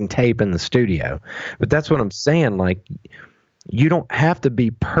of freaking tape in the studio. But that's what I'm saying. Like, you don't have to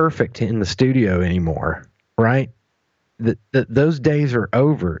be perfect in the studio anymore, right? Those days are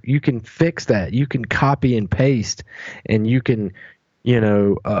over. You can fix that. You can copy and paste, and you can,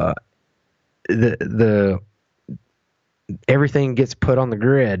 everything gets put on the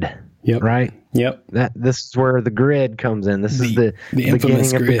grid. Yep. Right. Yep. This is where the grid comes in. This is the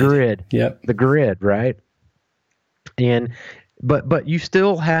beginning of the grid. Yep. The grid, right? But you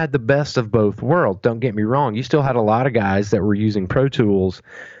still had the best of both worlds. Don't get me wrong. You still had a lot of guys that were using Pro Tools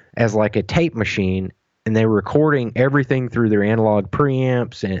as like a tape machine, and they were recording everything through their analog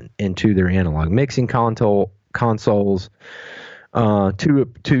preamps and into their analog mixing console consoles to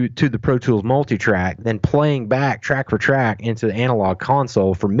the Pro Tools multitrack, then playing back track for track into the analog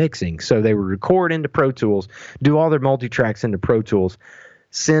console for mixing. So they would record into Pro Tools, do all their multitracks into Pro Tools,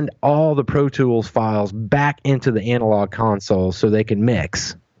 send all the Pro Tools files back into the analog console so they can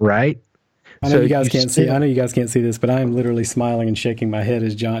mix, right? I know you guys can't see. I know you guys can't see this, but I am literally smiling and shaking my head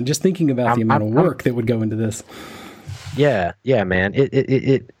as John, just thinking about the amount of work that would go into this. Yeah, man.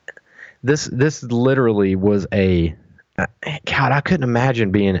 This literally was a God. I couldn't imagine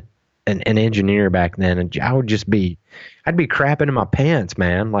being an engineer back then, and I'd be crapping in my pants,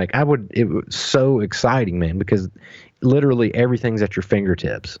 man. Like it was so exciting, man, because literally everything's at your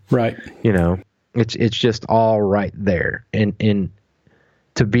fingertips. Right. You know, it's just all right there, and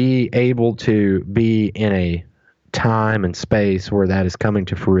to be able to be in a time and space where that is coming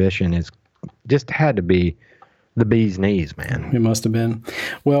to fruition is just had to be the bee's knees, man. It must have been.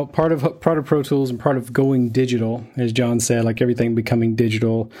 Well, part of Pro Tools and part of going digital, as John said, like everything becoming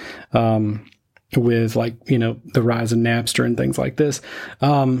digital, with like, you know, the rise of Napster and things like this.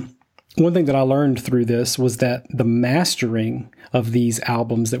 One thing that I learned through this was that the mastering of these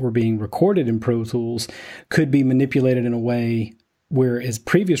albums that were being recorded in Pro Tools could be manipulated in a way whereas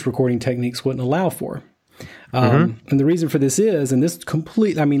previous recording techniques wouldn't allow for. And the reason for this is, and this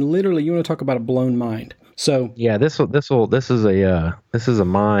literally, you want to talk about a blown mind. So yeah, this is a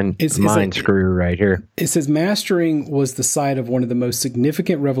mind screw right here. It says mastering was the site of one of the most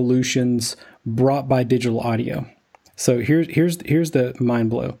significant revolutions brought by digital audio. So here's the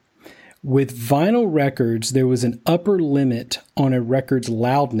mind blow. With vinyl records, there was an upper limit on a record's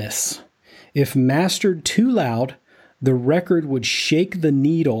loudness. If mastered too loud, the record would shake the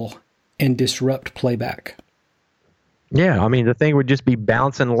needle and disrupt playback. Yeah, I mean, the thing would just be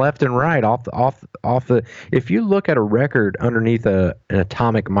bouncing left and right off the. If you look at a record underneath an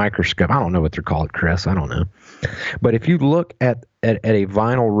atomic microscope, I don't know what they're called, Chris. I don't know, but if you look at a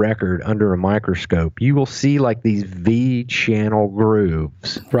vinyl record under a microscope, you will see like these V channel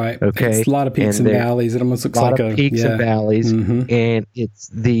grooves. Right. Okay. It's a lot of peaks and valleys. It almost looks like a peaks and valleys, and it's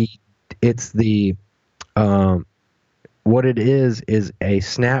the what it is a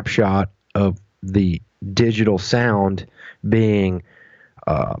snapshot of the digital sound being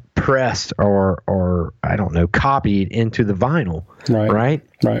pressed or I don't know, copied into the vinyl.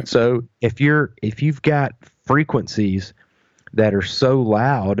 Right. So if you've got frequencies that are so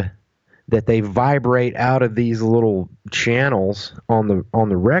loud that they vibrate out of these little channels on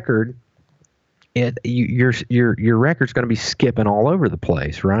the record, your record's going to be skipping all over the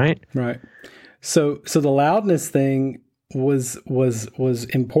place, right? Right. So the loudness thing was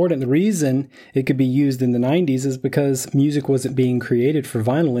important. The reason it could be used in the 90s is because music wasn't being created for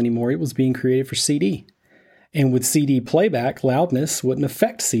vinyl anymore. It was being created for CD. And with CD playback, loudness wouldn't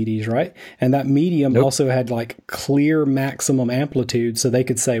affect CDs, right? And that medium also had like clear maximum amplitude, so they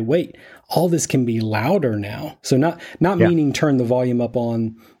could say, wait, all this can be louder now. So not meaning turn the volume up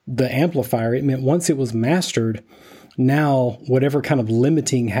on the amplifier. It meant once it was mastered, now whatever kind of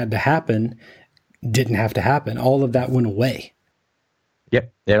limiting had to happen didn't have to happen. All of that went away.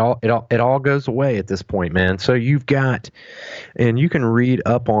 Yep. It all goes away at this point, man. So you've got, and you can read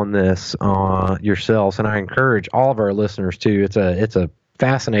up on this yourselves, and I encourage all of our listeners to. It's a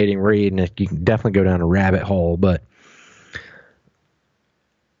fascinating read, and you can definitely go down a rabbit hole. But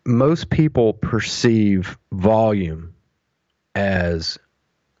most people perceive volume as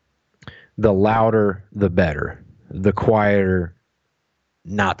the louder, the better. The quieter,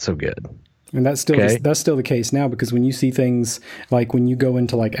 not so good. And that's still the case now, because when you see things like when you go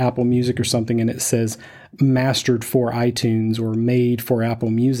into like Apple Music or something and it says mastered for iTunes or made for Apple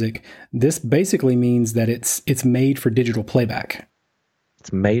Music, this basically means that it's made for digital playback.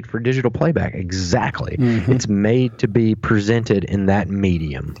 It's made for digital playback. Exactly. It's made to be presented in that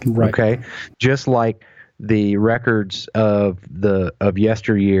medium. Right. Okay. Just like the records of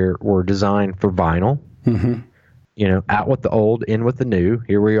yesteryear were designed for vinyl. You know, out with the old, in with the new.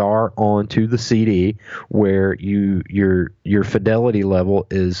 Here we are on to the CD, where your fidelity level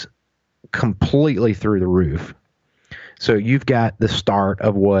is completely through the roof. So you've got the start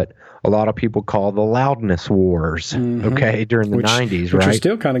of what a lot of people call the loudness wars, okay, during the 90s, right? Which are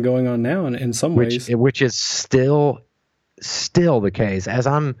still kind of going on now in some ways. Which is still the case. As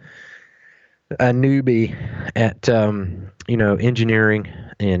I'm a newbie at, engineering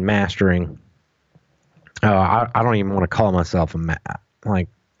and mastering, I don't even want to call myself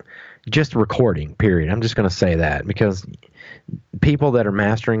just recording, period. I'm just going to say that because people that are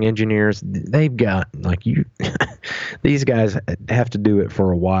mastering engineers, they've got like these guys have to do it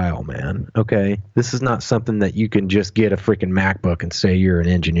for a while, man. Okay. This is not something that you can just get a freaking MacBook and say you're an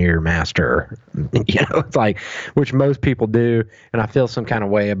engineer master. It's like, which most people do. And I feel some kind of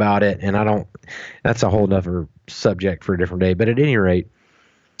way about it. And that's a whole nother subject for a different day. But at any rate,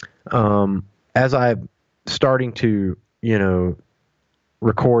 as I'm starting to,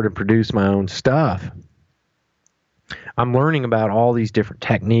 record and produce my own stuff, I'm learning about all these different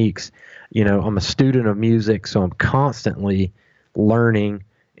techniques. I'm a student of music, so I'm constantly learning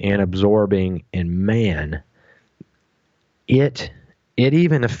and absorbing, and man, it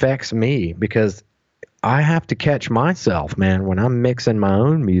even affects me because I have to catch myself, man, when I'm mixing my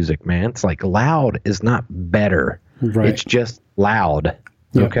own music, man. It's like loud is not better. Right. It's just loud.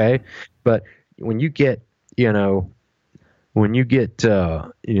 Yep. Okay. But when you get,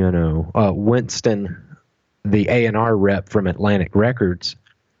 Winston, the A&R rep from Atlantic Records,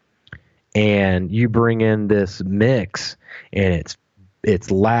 and you bring in this mix and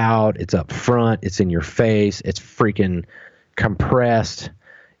it's loud, it's up front, it's in your face, it's freaking compressed.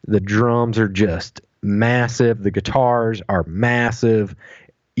 The drums are just massive. The guitars are massive.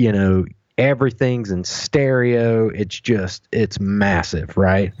 Everything's in stereo. It's massive,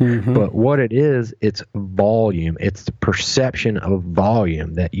 right? Mm-hmm. But what it is, it's volume. It's the perception of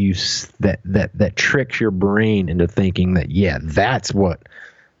volume that that tricks your brain into thinking that, yeah, that's what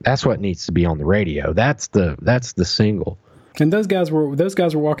needs to be on the radio. That's the single. And those guys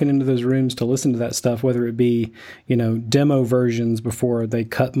were walking into those rooms to listen to that stuff, whether it be, demo versions before they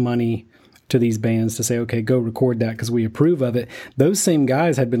cut money to these bands to say, okay, go record that because we approve of it. Those same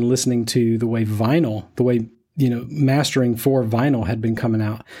guys had been listening to the way mastering for vinyl had been coming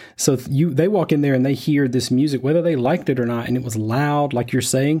out. So they walk in there and they hear this music, whether they liked it or not, and it was loud, like you're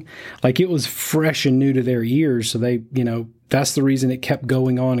saying, like it was fresh and new to their ears. So they, that's the reason it kept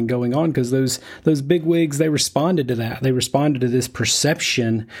going on and going on, because those big wigs, they responded to that. They responded to this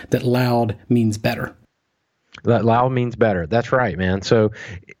perception that loud means better. That loud means better. That's right, man. So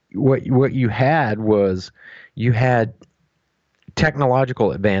what you had was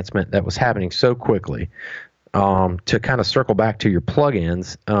technological advancement that was happening so quickly. To kind of circle back to your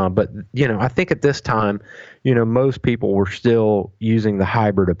plugins, but I think at this time, most people were still using the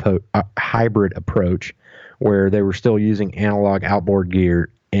hybrid approach, where they were still using analog outboard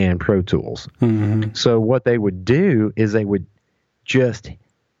gear and Pro Tools. Mm-hmm. So what they would do is they would just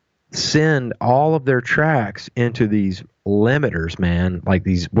send all of their tracks into these limiters, man, like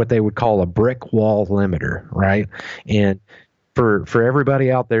these, what they would call a brick wall limiter, right? And for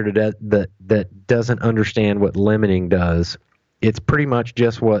everybody out there that doesn't understand what limiting does, it's pretty much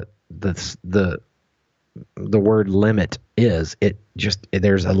just what the word limit is.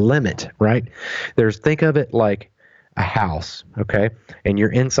 There's a limit, right? Think of it like a house, okay? And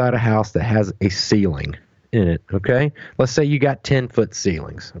you're inside a house that has a ceiling in it, okay? Let's say you got 10-foot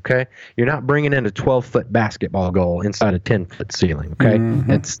ceilings, okay? You're not bringing in a 12-foot basketball goal inside a 10-foot ceiling, okay?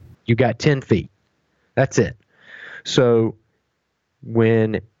 Mm-hmm. You got 10 feet. That's it. So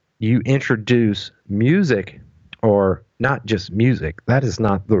when you introduce music, or not just music, that is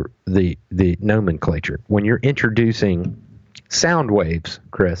not the nomenclature. When you're introducing sound waves,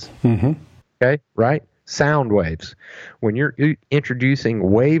 Chris, mm-hmm. Okay, right? Sound waves. When you're introducing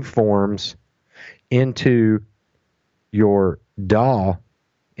waveforms into your DAW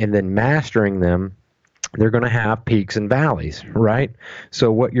and then mastering them, they're going to have peaks and valleys, right?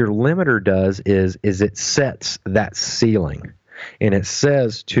 So what your limiter does is it sets that ceiling. And it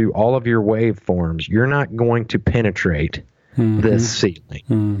says to all of your waveforms, you're not going to penetrate this ceiling.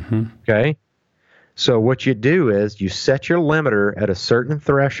 Mm-hmm. Okay? So what you do is you set your limiter at a certain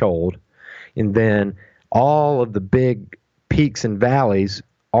threshold, and then all of the big peaks and valleys,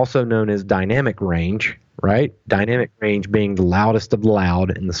 also known as dynamic range, right? Dynamic range being the loudest of the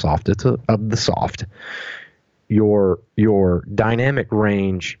loud and the softest of the soft. Your dynamic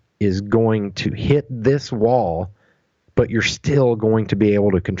range is going to hit this wall, but you're still going to be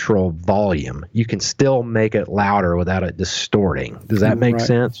able to control volume. You can still make it louder without it distorting. Does that make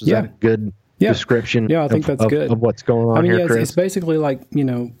sense? Is that a good description? Yeah, I think that's good. Of what's going on here, Chris? It's basically like,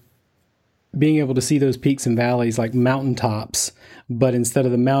 being able to see those peaks and valleys like mountaintops, but instead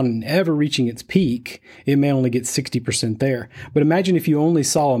of the mountain ever reaching its peak, it may only get 60% there. But imagine if you only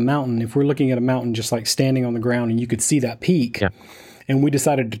saw a mountain, if we're looking at a mountain just like standing on the ground and you could see that peak, and we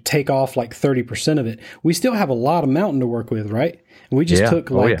decided to take off like 30% of it, we still have a lot of mountain to work with, right? And we just took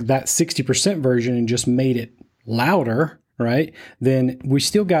that 60% version and just made it louder, right? Then we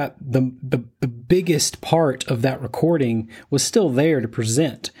still got the biggest part of that recording was still there to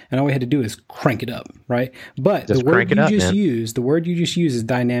present, and all we had to do is crank it up, right? But the word you just used is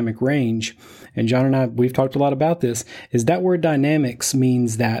dynamic range, and John and I, we've talked a lot about this. Is that word dynamics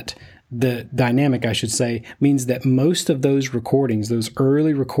means that the dynamic, I should say, means that most of those recordings, those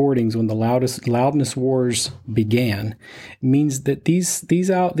early recordings when the loudness wars began, means that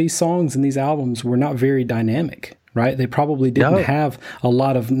these songs and these albums were not very dynamic, right? They probably didn't have a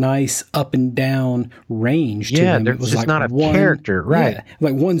lot of nice up and down range to them. There's just not a character, right? Yeah,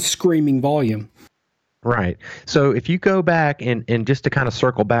 like one screaming volume. Right. So if you go back and just to kind of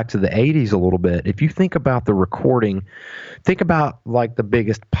circle back to the 80s a little bit, if you think about the recording, think about like the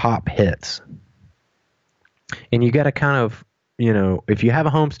biggest pop hits. And you got to kind of, if you have a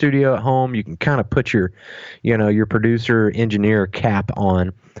home studio at home, you can kind of put your producer engineer cap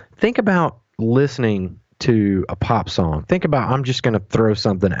on. Think about listening to a pop song. Think about, I'm just going to throw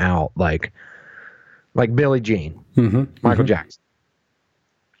something out like Billie Jean, Michael Jackson.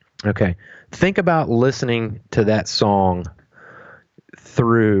 Okay. Think about listening to that song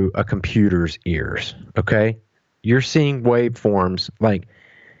through a computer's ears. Okay. You're seeing waveforms, like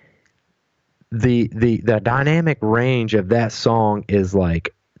the dynamic range of that song is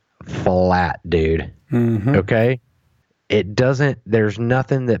like flat, dude. Okay. There's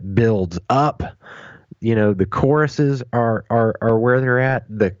nothing that builds up. The choruses are where they're at.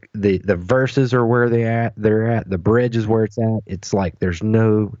 The verses are where they're at. The bridge is where it's at. It's like there's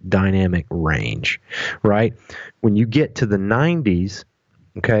no dynamic range, right? When you get to the 90s,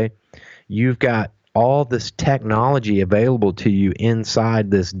 okay, you've got all this technology available to you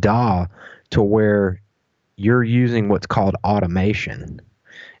inside this DAW to where you're using what's called automation.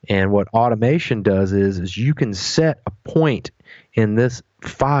 And what automation does is you can set a point in this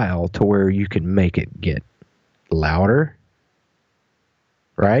file to where you can make it get louder,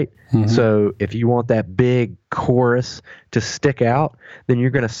 right? So if you want that big chorus to stick out, then you're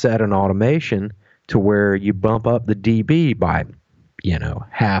going to set an automation to where you bump up the dB by,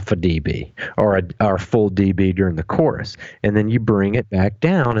 half a dB or full dB during the chorus, and then you bring it back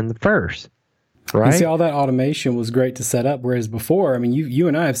down in the verse. Right. You see, all that automation was great to set up, whereas before, I mean, you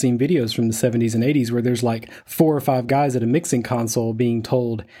and I have seen videos from the 70s and 80s where there's like 4 or 5 guys at a mixing console being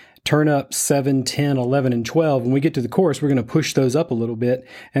told, turn up 7, 10, 11, and 12. When we get to the chorus, we're going to push those up a little bit.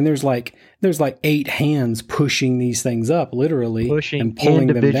 And there's like 8 hands pushing these things up, literally, and pulling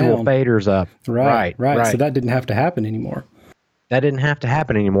individual them down. Faders up. Right. So that didn't have to happen anymore. That didn't have to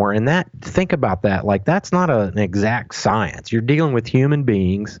happen anymore. And think about that. Like, that's not an exact science. You're dealing with human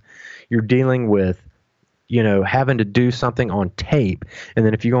beings. You're dealing with, having to do something on tape. And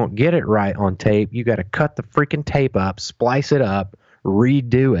then if you don't get it right on tape, you got to cut the freaking tape up, splice it up,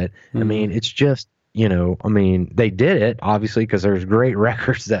 redo it. I mean, it's just, they did it, obviously, because there's great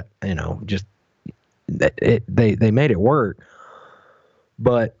records that, just, they made it work.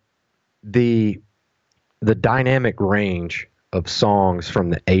 But the dynamic range of songs from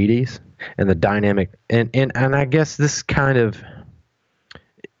the 80s and the dynamic, and I guess this kind of,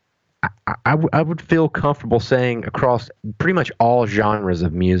 I would feel comfortable saying across pretty much all genres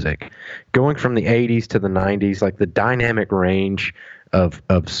of music, going from the 80s to the 90s, like the dynamic range of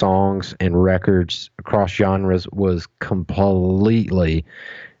songs and records across genres was completely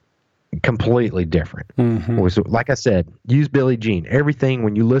different. It was, like I said, use Billie Jean. Everything,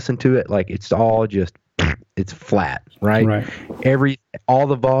 when you listen to it, like it's all just, it's flat, right? All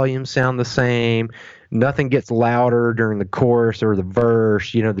the volumes sound the same. Nothing gets louder during the chorus or the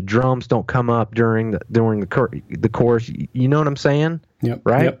verse. The drums don't come up during the chorus. You know what I'm saying? Yep.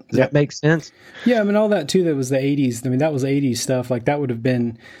 Right? Yep. Does that make sense? Yeah, I mean, all that too, that was the 80s. I mean, that was 80s stuff. Like, that would have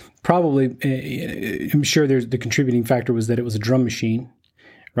been probably, I'm sure the contributing factor was that it was a drum machine,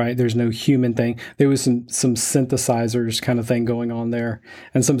 right? There's no human thing. There was some synthesizers kind of thing going on there.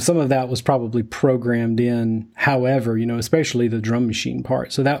 And some of that was probably programmed in, however, especially the drum machine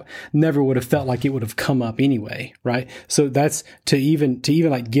part. So that never would have felt like it would have come up anyway, right? So that's to even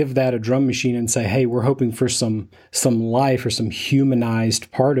like give that a drum machine and say, hey, we're hoping for some life or some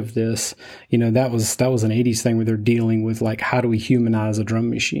humanized part of this. That was an 80s thing where they're dealing with like, how do we humanize a drum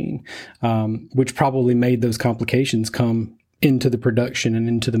machine? Which probably made those complications come into the production and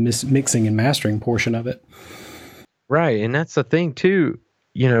into the mixing and mastering portion of it. Right. And that's the thing too,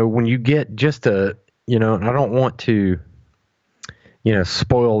 when you get just and I don't want to,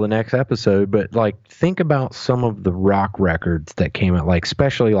 spoil the next episode, but like think about some of the rock records that came out, like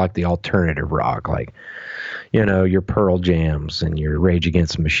especially like the alternative rock, like your Pearl Jams and your Rage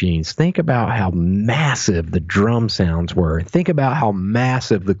Against the Machines. Think about how massive the drum sounds were. Think about how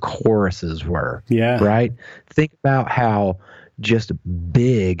massive the choruses were. Yeah. Right? Think about how just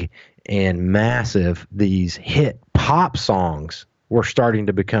big and massive these hit pop songs were starting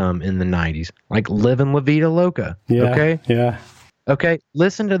to become in the 90s, like Livin' La Vida Loca. Yeah. Okay? Yeah. Okay,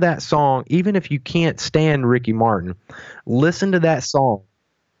 listen to that song. Even if you can't stand Ricky Martin, listen to that song.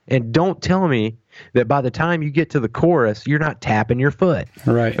 And don't tell me that by the time you get to the chorus, you're not tapping your foot.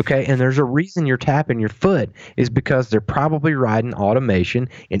 Right. Okay, and there's a reason you're tapping your foot is because they're probably riding automation,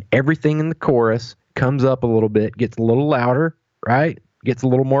 and everything in the chorus comes up a little bit, gets a little louder, right? Gets a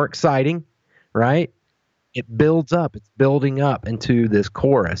little more exciting, right? It builds up. It's building up into this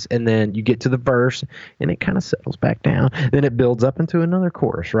chorus, and then you get to the verse, and it kind of settles back down. Then it builds up into another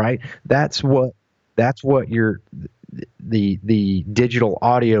chorus, right? That's what the digital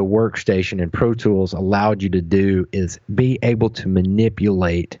audio workstation in Pro Tools allowed you to do, is be able to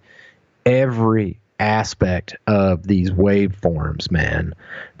manipulate every aspect of these waveforms, man,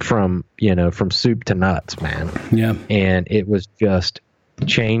 from soup to nuts, man. Yeah. And it was just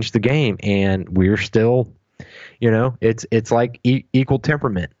changed the game, and we're still, it's like equal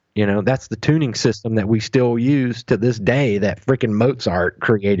temperament. That's the tuning system that we still use to this day that freaking Mozart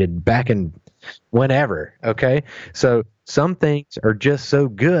created back in whenever. Okay. So some things are just so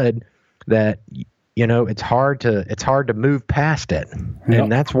good that, it's hard to move past it. Yep.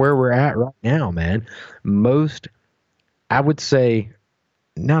 And that's where we're at right now, man. I would say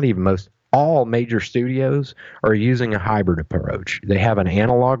not even most, all major studios are using a hybrid approach. They have an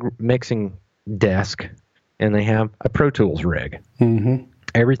analog mixing desk and they have a Pro Tools rig. Mm-hmm.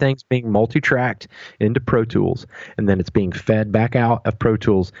 Everything's being multi-tracked into Pro Tools, and then it's being fed back out of Pro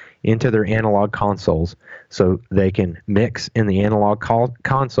Tools into their analog consoles so they can mix in the analog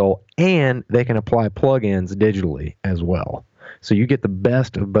console, and they can apply plugins digitally as well. So you get the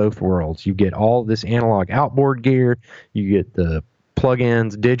best of both worlds. You get all this analog outboard gear, you get the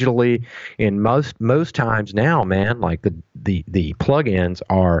plugins digitally, and most times now, man, like the plugins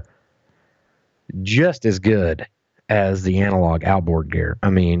are just as good as the analog outboard gear. I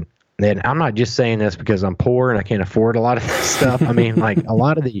mean, and I'm not just saying this because I'm poor and I can't afford a lot of this stuff. I mean, like a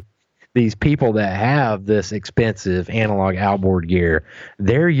lot of these people that have this expensive analog outboard gear,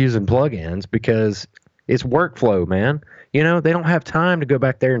 they're using plugins because it's workflow, man. They don't have time to go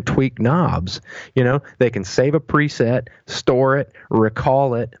back there and tweak knobs. They can save a preset, store it,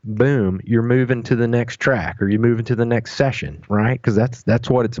 recall it, boom, you're moving to the next track or you're moving to the next session, right? Because that's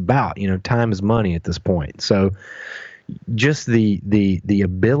what it's about. Time is money at this point. So just the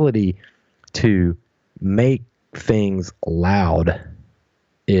ability to make things loud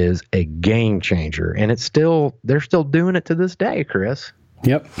is a game changer, and they're still doing it to this day, Chris.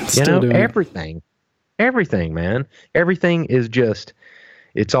 Yep, still doing everything, man. Everything is just,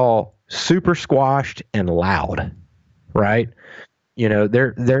 it's all super squashed and loud, right?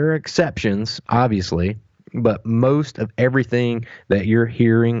 There are exceptions, obviously, but most of everything that you're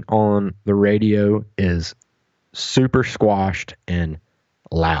hearing on the radio is super squashed and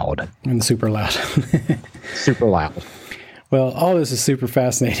loud. And super loud. Super loud. Well, all this is super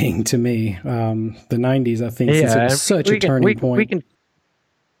fascinating to me. The 90s, I think, since it was such a turning point.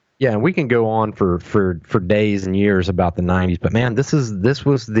 We can go on for days and years about the 90s, but man, this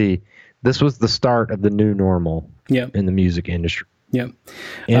was the start of the new normal. Yep. In the music industry. Yep.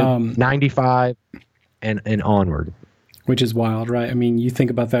 And 95 and onward. Which is wild, right? I mean, you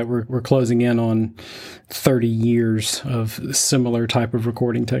think about that, we're closing in on 30 years of similar type of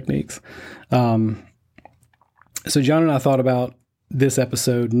recording techniques. So John and I thought about this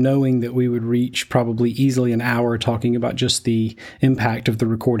episode knowing that we would reach probably easily an hour talking about just the impact of the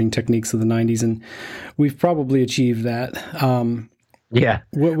recording techniques of the 90s, and we've probably achieved that. Yeah,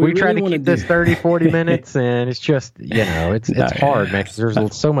 we try to keep this 30, 40 minutes, and it's just, it's hard, man, 'cause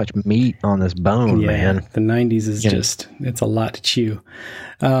there's so much meat on this bone, man. The 90s is just, it's a lot to chew.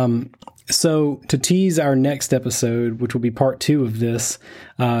 So to tease our next episode, which will be part 2 of this,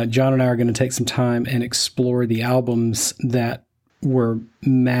 John and I are going to take some time and explore the albums that were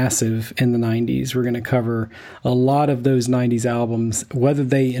massive in the 90s. We're going to cover a lot of those 90s albums, whether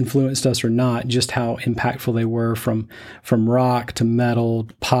they influenced us or not, just how impactful they were from rock to metal,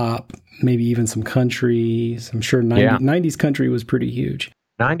 pop, maybe even some country. I'm sure 90s country was pretty huge.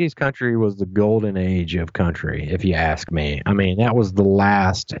 90s country was the golden age of country, if you ask me. I mean, that was the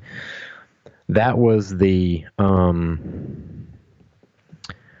last,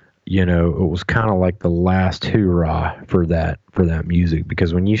 you know, it was kind of like the last hoorah for that music,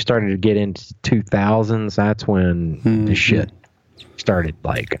 because when you started to get into 2000s, that's when the shit started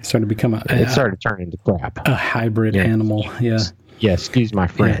to become it started turning into crap. A hybrid animal. Yeah. Yeah, excuse my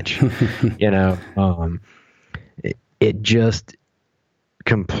French. You know, it just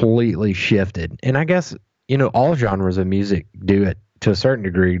completely shifted. And I guess, you know, all genres of music do it to a certain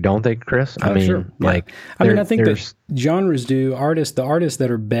degree, don't they, Chris? I mean, sure. Yeah. I think that genres do. The artists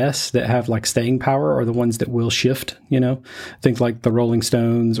that are best, that have like staying power, are the ones that will shift, you know, things like the Rolling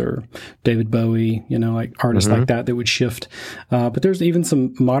Stones or David Bowie, you know, like artists like that would shift. But there's even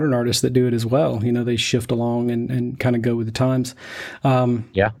some modern artists that do it as well. You know, they shift along and kind of go with the times.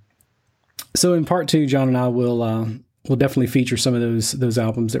 So in part 2, John and I will definitely feature some of those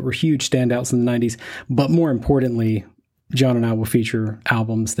albums that were huge standouts in the 90s, but more importantly, John and I will feature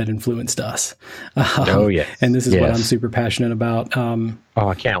albums that influenced us. Yes. And this is what I'm super passionate about.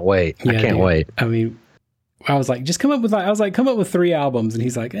 I can't wait. I can't wait. I mean, I was like, come up with 3 albums. And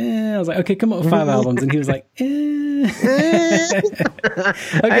he's like, I was like, okay, come up with 5 albums. And he was like, okay,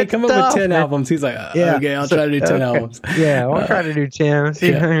 come up with 10 albums. He's like, okay, I'll try to do 10 albums. Yeah, I'll try to do 10.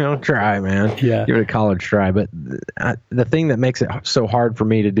 See, I'll try, man. Yeah. Give it a college try. But the thing that makes it so hard for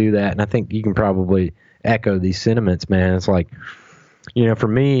me to do that, and I think you can probably echo these sentiments, man. It's like, you know, for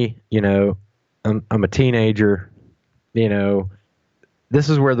me, you know, I'm a teenager, you know, this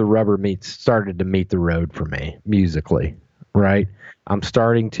is where the rubber started to meet the road for me musically, right? I'm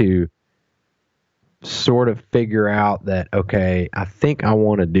starting to sort of figure out that, okay, I think I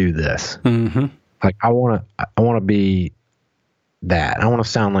want to do this. Like I want to be that. I want to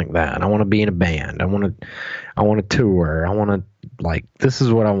sound like that. I want to be in a band. I want to tour. I want to, like, this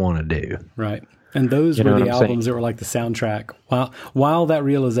is what I want to do. Right. And those were the albums that were like the soundtrack. While that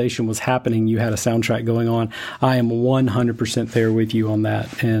realization was happening, you had a soundtrack going on. I am 100% there with you on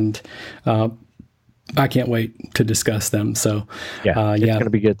that. And I can't wait to discuss them. So, it's going to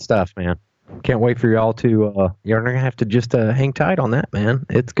be good stuff, man. Can't wait for y'all to, you're going to have to just hang tight on that, man.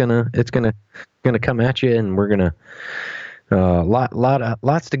 It's going to come at you, and we're going to,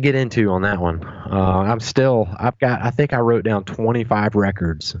 lots to get into on that one. I think I wrote down 25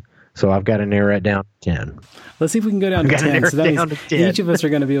 records. So I've got to narrow it down to 10. Let's see if we can go down to 10. So that means each of us are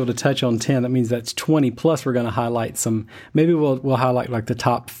going to be able to touch on 10. That means that's 20. Plus, we're going to highlight some. Maybe we'll highlight like the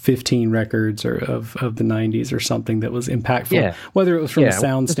top 15 records of the 90s or something that was impactful. Yeah. Whether it was from a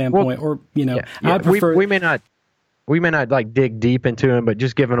sound standpoint or, you know, I prefer. We may not like dig deep into them, but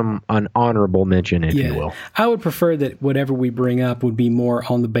just giving them an honorable mention, if you will. I would prefer that whatever we bring up would be more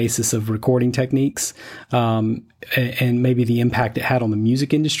on the basis of recording techniques, and maybe the impact it had on the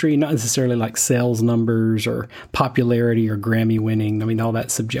music industry, not necessarily like sales numbers or popularity or Grammy winning. I mean, all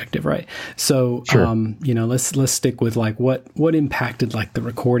that's subjective, right? So, you know, let's stick with like what impacted like the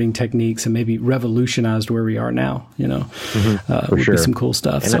recording techniques and maybe revolutionized where we are now. You know, would be some cool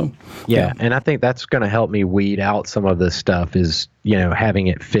stuff. And and I think that's going to help me weed out some of this stuff, is, you know, having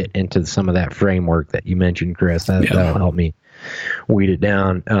it fit into some of that framework that you mentioned, Chris. That'll help me weed it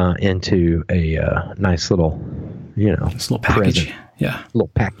down into a nice little, you know, little package. Little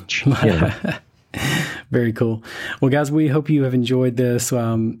package. You know. Very cool. Well, guys, we hope you have enjoyed this.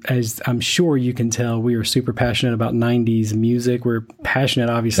 As I'm sure you can tell, we are super passionate about 90s music. We're passionate,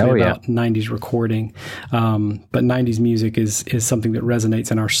 obviously, about 90s recording. But 90s music is something that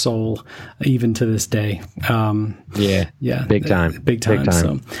resonates in our soul, even to this day. Big time. Big time.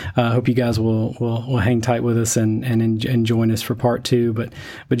 So I hope you guys will hang tight with us and join us for part 2. But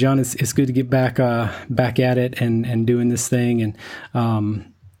John, it's good to get back at it and doing this thing. And, man.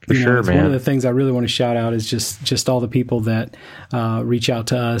 One of the things I really want to shout out is just all the people that reach out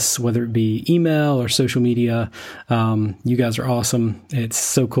to us, whether it be email or social media. You guys are awesome. It's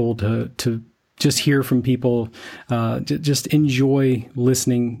so cool to just hear from people, just enjoy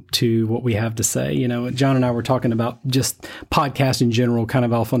listening to what we have to say. You know, John and I were talking about just podcast in general, kind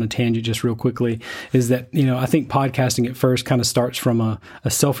of off on a tangent just real quickly, is that, you know, I think podcasting at first kind of starts from a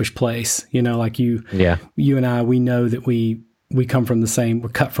selfish place, you know, like you and I, we know that we come from we're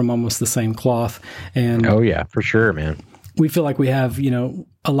cut from almost the same cloth. And for sure, man. We feel like we have, you know,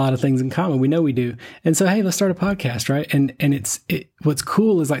 a lot of things in common. We know we do. And so, hey, let's start a podcast, right? And what's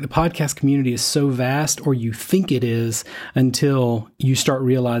cool is like the podcast community is so vast, or you think it is, until you start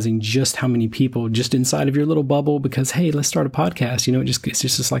realizing just how many people just inside of your little bubble, because, hey, let's start a podcast. You know, it's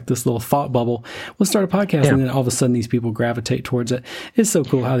just like this little thought bubble. Let's start a podcast. And then all of a sudden these people gravitate towards it. It's so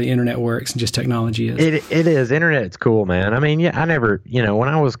cool how the internet works and just technology is. It is. Internet's cool, man. I mean, I never, you know, when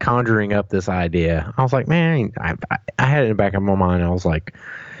I was conjuring up this idea, I was like, man, I had it in the back of my mind. I was like,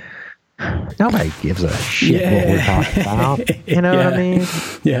 Nobody gives a shit what we're talking about. You know what I mean?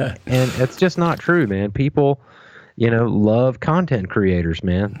 Yeah. And it's just not true, man. People, love content creators,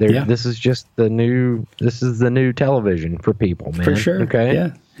 man. This is just the new television for people, man. For sure. Okay.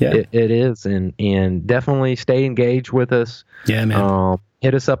 Yeah. Yeah. It is. And definitely stay engaged with us. Yeah, man.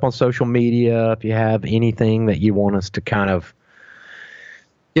 Hit us up on social media if you have anything that you want us to kind of,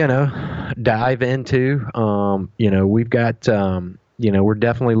 dive into. We've got, we're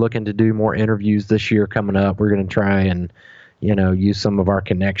definitely looking to do more interviews this year coming up. We're going to try and, use some of our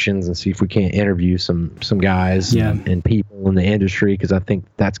connections and see if we can't interview some guys and people in the industry, because I think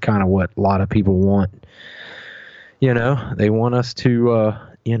that's kind of what a lot of people want. They want us to,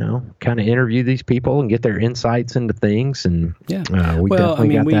 kind of interview these people and get their insights into things. And we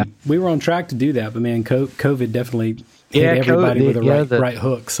were on track to do that, but man, COVID definitely hit everybody with a right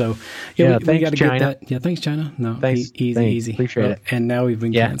hook. So we got to get that. Yeah, thanks, China. No, thanks, easy. Appreciate it. And now we've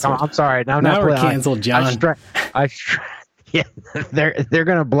been canceled. I'm sorry. Now we're canceled, John. Yeah, they're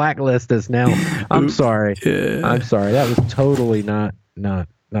gonna blacklist us now. I'm sorry. I'm sorry. That was totally not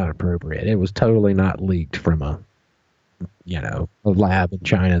appropriate. It was totally not leaked from a lab in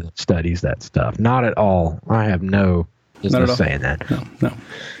China that studies that stuff. Not at all. I have no business saying that. No.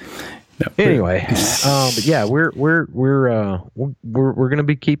 Anyway, but yeah, we're gonna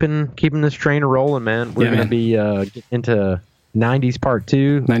be keeping this train rolling, man. We're gonna be getting into 90s Part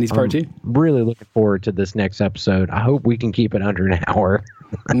 2. 90s Part 2. Really looking forward to this next episode. I hope we can keep it under an hour.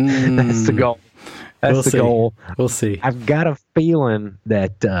 That's the goal. That's the goal. We'll see. I've got a feeling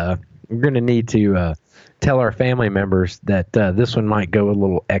that we're going to need to tell our family members that this one might go a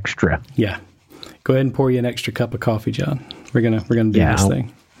little extra. Yeah. Go ahead and pour you an extra cup of coffee, John. We're gonna do this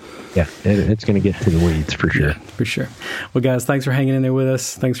thing. Yeah, it's going to get to the weeds for sure. Yeah, for sure. Well, guys, thanks for hanging in there with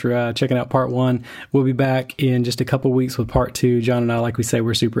us. Thanks for checking out Part 1. We'll be back in just a couple weeks with Part 2. John and I, like we say,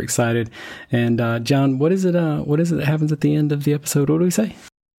 we're super excited. And John, what is it that happens at the end of the episode? What do we say?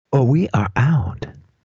 Oh, we are out.